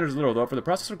 This matters little, though, for the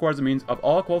process requires the means of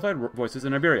all qualified voices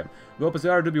in Iberia. The Opus Dei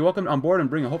are to be welcomed on board and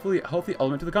bring a hopefully healthy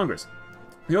element to the Congress.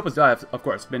 The Opus Dei have, of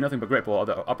course, been nothing but grateful of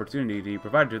the opportunity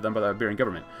provided to them by the Iberian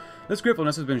government. This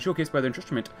gratefulness has been showcased by their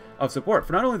entrustment of support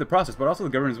for not only the process, but also the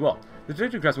government as well. The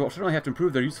technocrats will certainly have to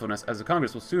improve their usefulness, as the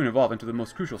Congress will soon evolve into the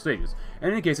most crucial stages.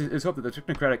 In any case, it is hoped that the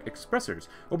technocratic expressors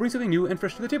will bring something new and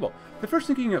fresh to the table. The first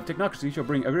thinking of technocracy shall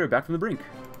bring Iberia back from the brink.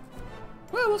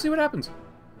 Well, we'll see what happens.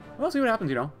 We'll see what happens,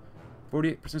 you know.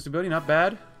 48% stability, not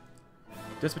bad.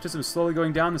 Despotism is slowly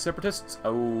going down. The separatists.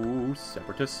 Oh,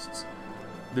 separatists.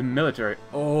 The military.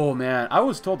 Oh, man. I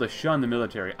was told to shun the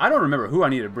military. I don't remember who I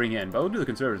need to bring in, but we'll do the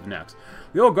conservatives next.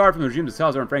 The old guard from the regimes of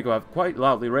Salazar and Franco have quite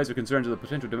loudly raised their concerns of the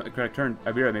potential democratic turn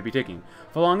Iberia may be taking.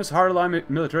 Phalangists, hard-line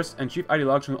militarists, and chief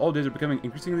ideologues from the old days are becoming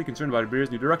increasingly concerned about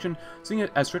Iberia's new direction, seeing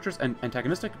it as treacherous and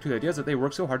antagonistic to the ideas that they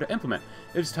work so hard to implement.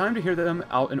 It is time to hear them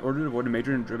out in order to avoid a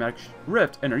major and dramatic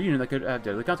rift in our union that could have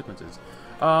deadly consequences.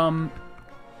 I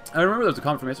remember there was a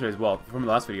comment from yesterday as well, from the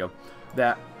last video,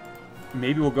 that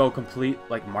maybe we'll go complete,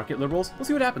 like, market liberals. We'll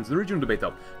see what happens. The regional debate,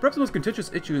 though. Perhaps the most contentious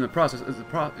issue in the process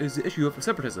is the issue of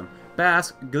separatism.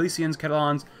 Basques, Galicians,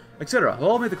 Catalans, etc. have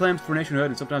all made the claims for nationhood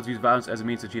and sometimes use violence as a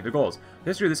means to achieve their goals. The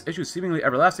history of this issue is seemingly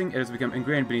everlasting. It has become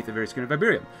ingrained beneath the very skin of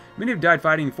Iberia. Many have died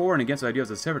fighting for and against the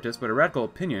ideas of separatists, but a radical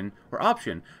opinion or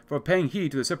option for paying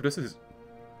heed to the separatists is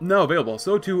now available.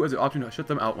 So, too, is the option to shut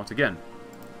them out once again.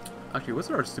 Actually, what's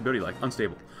our stability like?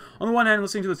 Unstable. On the one hand,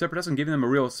 listening to the separatists and giving them a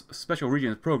real special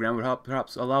regions program would help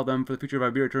perhaps allow them for the future of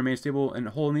Iberia to remain stable and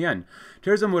whole in the end.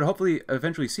 Terrorism would hopefully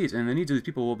eventually cease, and the needs of these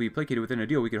people will be placated within a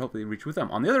deal we could hopefully reach with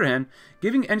them. On the other hand,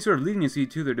 giving any sort of leniency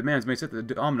to their demands may set the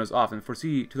dominoes off and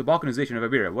foresee to the balkanization of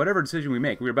Iberia. Whatever decision we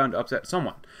make, we are bound to upset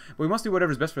someone. But we must do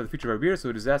whatever is best for the future of Iberia,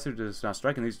 so a disaster does not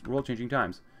strike in these world-changing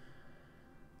times.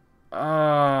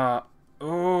 I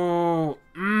don't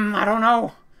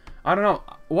know. I don't know.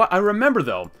 What I remember,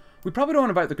 though, we probably don't want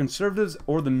to invite the conservatives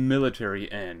or the military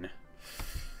in.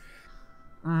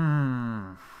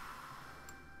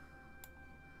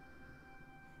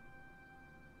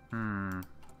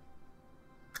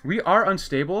 We are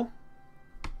unstable.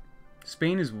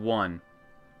 Spain is 1.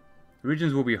 The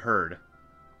regions will be heard.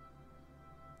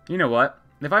 You know what?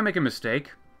 If I make a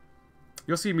mistake,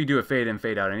 you'll see me do a fade in,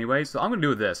 fade out anyway, so I'm going to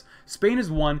do this. Spain is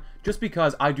 1 just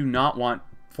because I do not want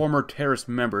former terrorist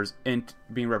members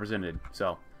being represented.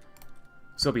 So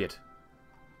be it.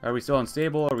 Are we still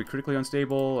unstable? Are we critically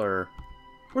unstable? Or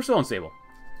we're still unstable.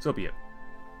 So be it.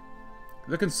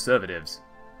 The conservatives.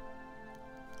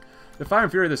 The fire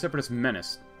and fury of the separatist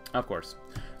menace. Of course.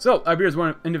 So, Iberia is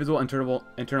one indivisible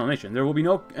internal nation. There will be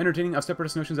no entertaining of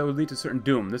separatist notions that would lead to certain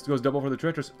doom. This goes double for the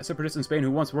treacherous separatists in Spain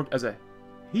who once worked as a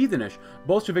heathenish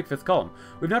Bolshevik fifth column.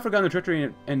 We've not forgotten their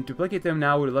treachery, and to placate them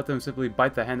now would let them simply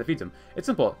bite the hand that feeds them. It's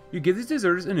simple. You give these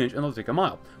deserters an inch and they'll take a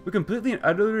mile. We completely and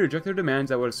utterly reject their demands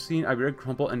that would have seen Iberia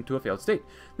crumple into a failed state.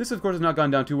 This, of course, has not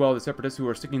gone down too well with the separatists who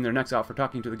are sticking their necks out for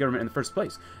talking to the government in the first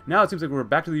place. Now it seems like we're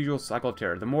back to the usual cycle of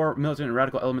terror. The more militant and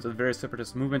radical elements of the various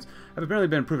separatist movements have apparently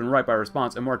been proven right by our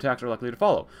response, and more attacks are likely to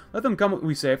follow. Let them come,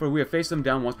 we say, for we have faced them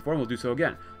down once before and will do so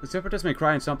again. The separatists may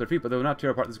cry and stomp their feet, but they will not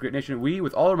tear apart this great nation. We,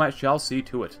 with all our might, shall see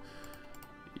to it.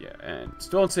 Yeah, and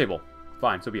still unstable.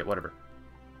 Fine, so be it, whatever.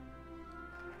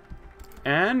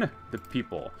 And the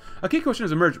people. A key question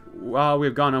has emerged while we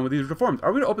have gone on with these reforms.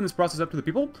 Are we to open this process up to the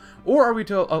people, or are we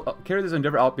to carry this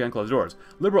endeavor out behind closed doors?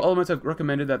 Liberal elements have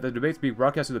recommended that the debates be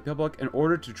broadcast to the public in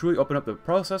order to truly open up the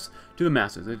process to the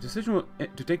masses. The decision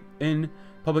to take in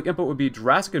public input would be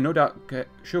drastic and no doubt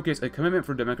showcase a commitment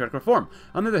for democratic reform.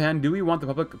 On the other hand, do we want the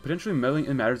public potentially meddling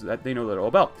in matters that they know little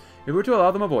about? If we were to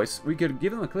allow them a voice, we could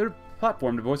give them a clear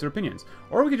platform to voice their opinions.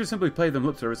 Or we could just simply play them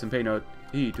lip service and pay no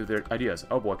heed to their ideas.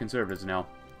 Oh boy, conservatives now.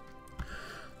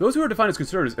 Those who are defined as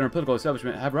conservatives in our political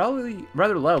establishment have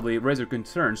rather loudly raised their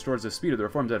concerns towards the speed of the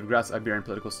reforms that have grasped Iberian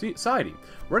political society.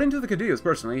 Writing to the Cadillos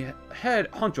personally,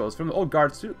 head honchos from the old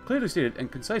guard clearly stated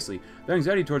and concisely their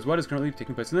anxiety towards what is currently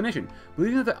taking place in the nation,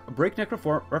 believing that the breakneck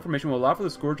reformation will allow for the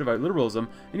scourge of liberalism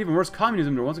and even worse,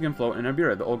 communism to once again float in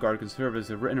Iberia. The old guard conservatives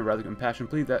have written a rather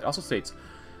impassioned plea that also states,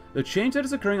 The change that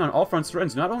is occurring on all fronts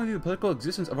threatens not only the political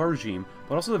existence of our regime,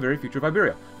 but also the very future of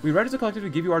Iberia. We write as a collective to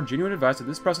give you our genuine advice that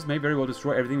this process may very well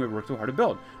destroy everything we've worked so hard to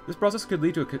build. This process could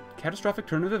lead to a catastrophic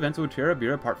turn of events that would tear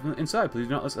Iberia apart from the inside. Please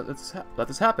do not let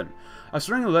this happen. A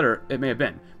stirring letter it may have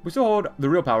been. We still hold the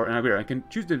real power in Iberia and can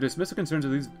choose to dismiss the concerns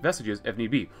of these vestiges if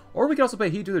need be. Or we can also pay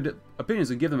heed to their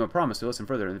opinions and give them a promise to listen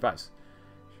further in advice.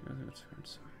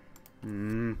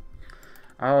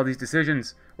 All these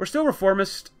decisions. We're still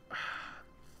reformist.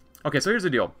 Okay, so here's the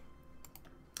deal.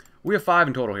 We have 5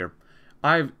 in total here.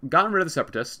 I've gotten rid of the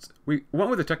separatists. We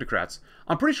went with the technocrats.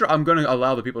 I'm pretty sure I'm going to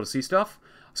allow the people to see stuff.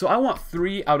 So I want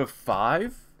 3 out of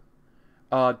 5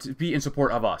 to be in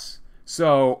support of us.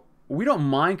 So we don't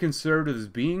mind conservatives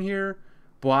being here,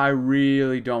 but I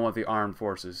really don't want the armed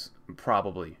forces.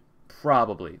 Probably.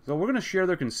 So we're going to share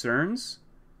their concerns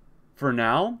for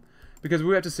now, because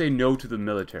we have to say no to the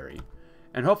military.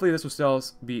 And hopefully this will still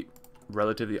be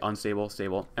relatively unstable,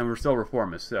 stable, and we're still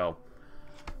reformist, so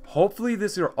hopefully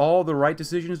these are all the right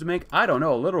decisions to make. I don't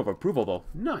know, a letter of approval though.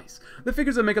 Nice. The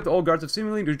figures that make up the old guards have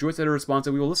seemingly rejoiced at our response,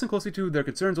 and we will listen closely to their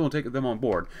concerns and will take them on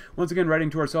board. Once again, writing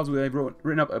to ourselves, we have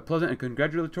written up a pleasant and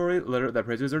congratulatory letter that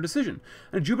praises our decision.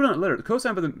 A jubilant letter,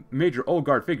 co-signed by the major old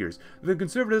guard figures. The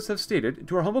conservatives have stated,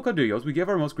 to our humble caudillos, we give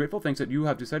our most grateful thanks that you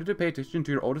have decided to pay attention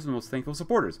to your oldest and most thankful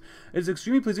supporters. It is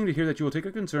extremely pleasing to hear that you will take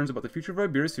our concerns about the future of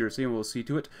Iberia seriously, and will see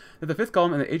to it that the fifth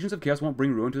column and the agents of chaos won't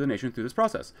bring ruin to the nation through this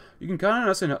process. You can count on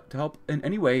us to help in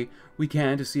any way we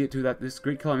can to see it to that this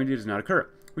great calamity does not occur.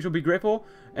 We shall be grateful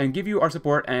and give you our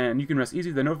support, and you can rest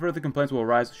easy that no further complaints will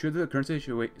arise should the current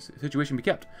situation be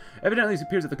kept. Evidently, it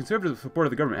appears that the conservative support of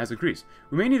the government has increased.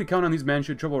 We may need to count on these men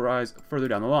should trouble arise further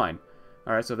down the line.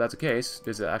 Alright, so if that's the case,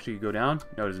 does it actually go down?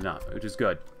 No, it does not, which is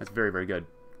good. That's very, very good.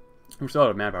 We're still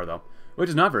out of manpower, though, which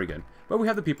is not very good. But we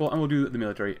have the people, and we'll do the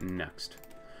military next.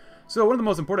 So one of the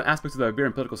most important aspects of the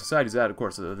Iberian political society is that, of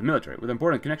course, of the military, with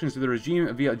important connections to the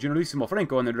regime via Generalissimo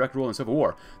Franco and their direct role in civil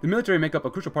war. The military make up a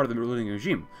crucial part of the ruling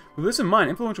regime. With this in mind,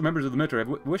 influential members of the military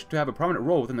have wished to have a prominent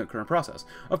role within the current process.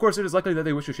 Of course, it is likely that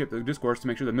they wish to shape the discourse to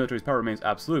make sure the military's power remains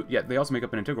absolute, yet they also make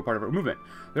up an integral part of our movement.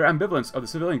 Their ambivalence of the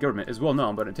civilian government is well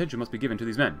known, but attention must be given to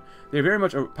these men. They are very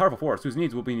much a powerful force whose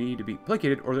needs will need to be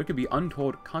placated, or there could be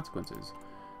untold consequences.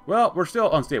 Well, we're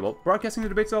still unstable. Broadcasting the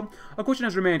debates, though, a question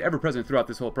has remained ever present throughout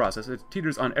this whole process. It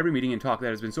teeters on every meeting and talk that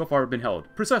has been so far been held.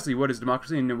 Precisely, what is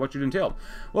democracy and what should it entail?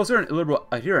 Well, certain liberal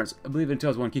adherents believe it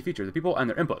entails one key feature, the people and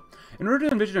their input. In order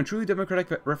to envision a truly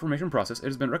democratic reformation process, it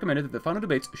has been recommended that the final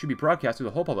debates should be broadcast to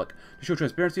the whole public to show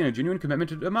transparency and a genuine commitment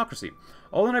to democracy.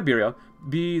 All in Iberia,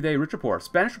 be they rich or poor,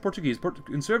 Spanish or Portuguese,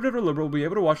 conservative or liberal, will be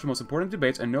able to watch the most important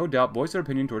debates and no doubt voice their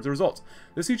opinion towards the results.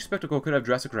 This huge spectacle could have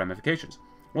drastic ramifications.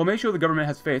 While it may show the government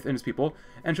has faith in its people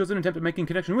and shows an attempt at making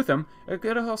connection with them, it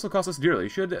could also cost us dearly.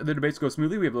 Should the debates go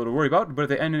smoothly, we have little to worry about, but if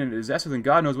they end in a disaster, then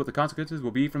God knows what the consequences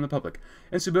will be from the public.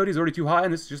 Instability is already too high,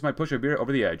 and this just might push Iberia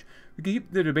over the edge. We can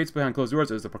keep the debates behind closed doors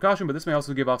as a precaution, but this may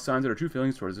also give off signs of our true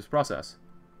feelings towards this process.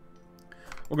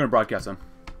 We're going to broadcast them.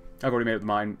 I've already made up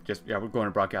mine. Yeah, we're going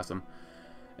to broadcast them.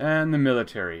 And the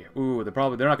military. Ooh, they're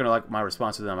not going to like my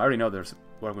response to them. I already know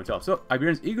what I'm going to tell. So,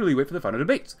 Iberians eagerly wait for the final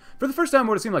debates. For the first time,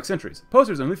 what it seemed like centuries.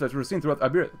 Posters and leaflets were seen throughout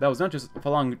Iberia. That was not just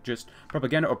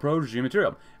propaganda or pro-regime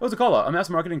material. It was a call-out, a mass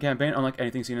marketing campaign unlike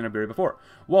anything seen in Iberia before.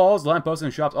 Walls, lampposts,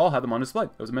 and shops all had them on display.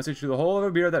 It was a message to the whole of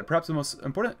Iberia that perhaps the most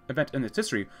important event in its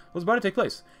history was about to take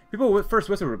place. People first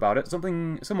whispered about it,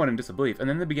 somewhat in disbelief, and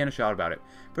then they began to shout about it.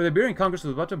 For the Iberian Congress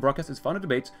was about to broadcast its final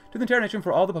debates to the entire nation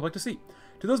for all the public to see.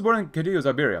 To those born in Cadillos,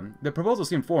 Iberia, the proposal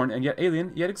seemed foreign and yet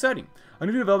alien, yet exciting. A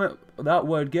new development that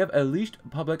would give a leashed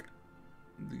public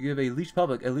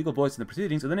a legal voice in the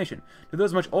proceedings of the nation. To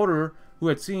those much older who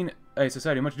had seen a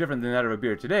society much different than that of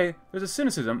Iberia today, there's a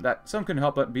cynicism that some couldn't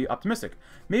help but be optimistic.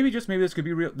 Maybe, just maybe, this could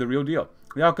be the real deal.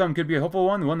 The outcome could be a hopeful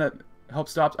one, the one that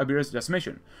helps stop Iberia's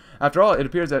decimation. After all, it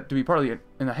appears that to be partly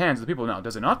in the hands of the people now,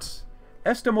 does it not?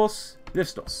 Estamos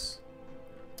listos.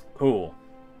 Cool.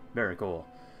 Very cool.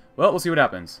 Well, we'll see what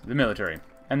happens. The military.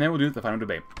 And then we'll do the final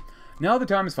debate. Now the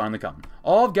time has finally come.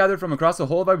 All have gathered from across the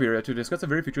whole of Iberia to discuss the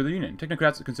very future of the Union.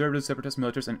 Technocrats, conservatives, separatists,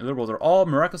 militarists, and liberals are all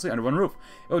miraculously under one roof.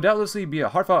 It will doubtlessly be a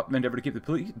hard-fought endeavor to keep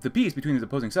the peace between these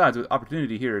opposing sides, with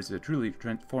opportunity here is to truly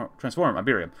transform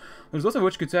Iberia. The results of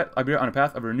which could set Iberia on a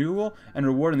path of renewal and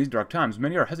reward in these dark times.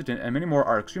 Many are hesitant, and many more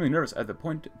are extremely nervous at the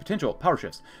potential power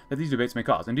shifts that these debates may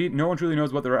cause. Indeed, no one truly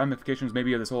knows what the ramifications may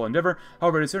be of this whole endeavor.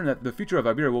 However, it is certain that the future of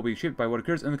Iberia will be shaped by what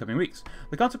occurs in the coming weeks.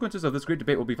 The consequences of this great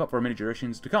debate will be felt for many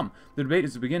generations to come. The debate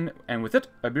is to begin, and with it,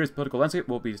 Iberia's political landscape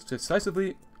will be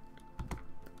decisively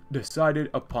decided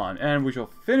upon. And we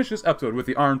shall finish this episode with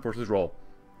the armed forces role.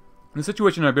 The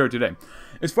situation in Iberia today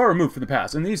is far removed from the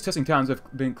past, and these testing towns have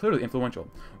been clearly influential,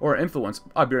 or influenced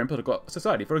Iberian political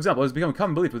society. For example, it has become a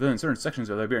common belief within certain sections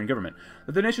of the Iberian government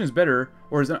that the nation is better,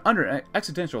 or is under an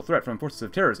existential threat from forces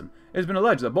of terrorism. It has been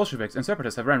alleged that Bolsheviks and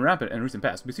separatists have ran rampant in recent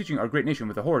past, besieging our great nation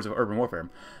with the horrors of urban warfare.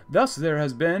 Thus, there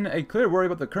has been a clear worry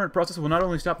about the current process will not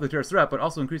only stop the terrorist threat, but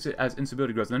also increase it as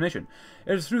instability grows in the nation.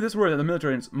 It is through this worry that the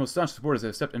military and most staunch supporters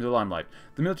have stepped into the limelight.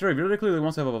 The military very clearly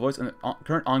wants to have a voice in the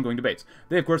current ongoing debates.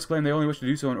 They, of course, claim they only wish to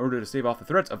do so in order to stave off the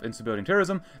threats of instability and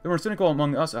terrorism. The more cynical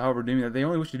among us, however, deeming that they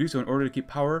only wish to do so in order to keep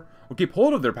power, or keep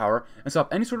hold of their power, and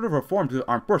stop any sort of reform to the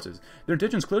armed forces. Their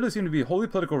intentions clearly seem to be wholly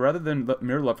political rather than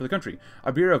mere love for the country.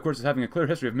 Iberia, of course, is having a clear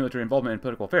history of military involvement in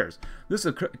political affairs. This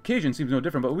occasion seems no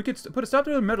different, but we could put a stop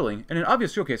to their meddling and an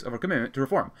obvious showcase of our commitment to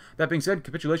reform. That being said,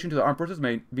 capitulation to the armed forces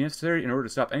may be necessary in order to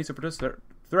stop any separatist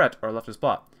threat or leftist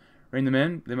plot. Rein them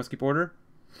in. They must keep order.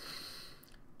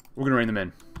 We're going to rein them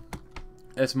in.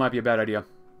 This might be a bad idea,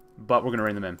 but we're going to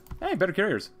rein them in. Hey, better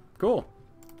carriers. Cool.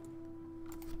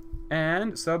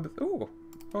 And sub... Ooh.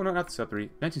 Oh, no, not the sub-3.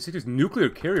 1960s nuclear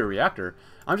carrier reactor.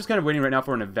 I'm just kind of waiting right now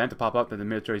for an event to pop up that the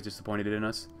military is disappointed in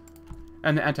us.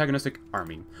 And the antagonistic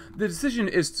army. The decision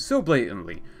is so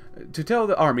blatantly to tell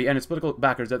the army and its political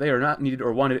backers that they are not needed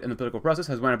or wanted in the political process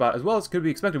has went about as well as could be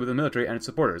expected with the military and its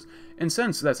supporters. In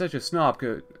sense that such a snub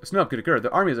could occur,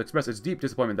 the army has expressed its deep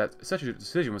disappointment that such a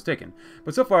decision was taken.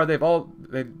 But so far, that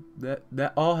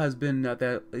all has been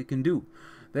that they can do.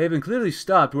 They have been clearly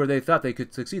stopped where they thought they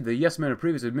could succeed. The yes men of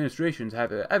previous administrations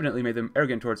have evidently made them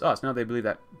arrogant towards us. Now they believe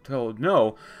that told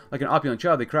no, like an opulent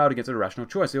child, they crowd against a rational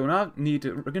choice. They will not need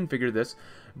to reconfigure this,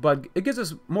 but it gives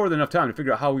us more than enough time to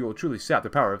figure out how we will truly sap the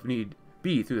power if need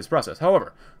be through this process.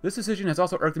 However, this decision has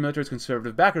also irked the military's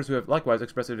conservative backers who have likewise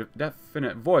expressed a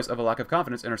definite voice of a lack of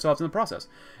confidence in ourselves in the process.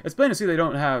 It's plain to see they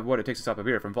don't have what it takes to stop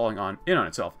Iberia from falling in on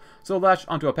itself, so latch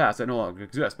onto a past that no longer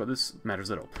exists, but this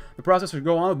matters little. The process should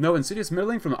go on with no insidious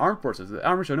meddling from the armed forces. The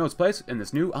army shall know its place in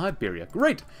this new Iberia.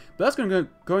 Great! But that's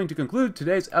going to conclude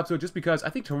today's episode just because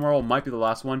I think tomorrow might be the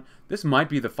last one. This might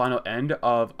be the final end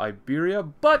of Iberia,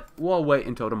 but we'll wait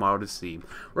until tomorrow to see.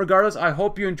 Regardless, I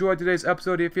hope you enjoyed today's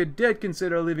episode. If you did,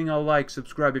 consider leaving a like,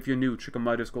 subscribe if you're new, check out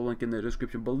my Discord link in the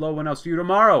description below, and I'll see you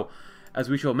tomorrow as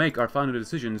we shall make our final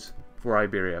decisions for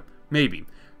Iberia. Maybe.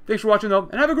 Thanks for watching though,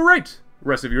 and have a great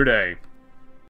rest of your day.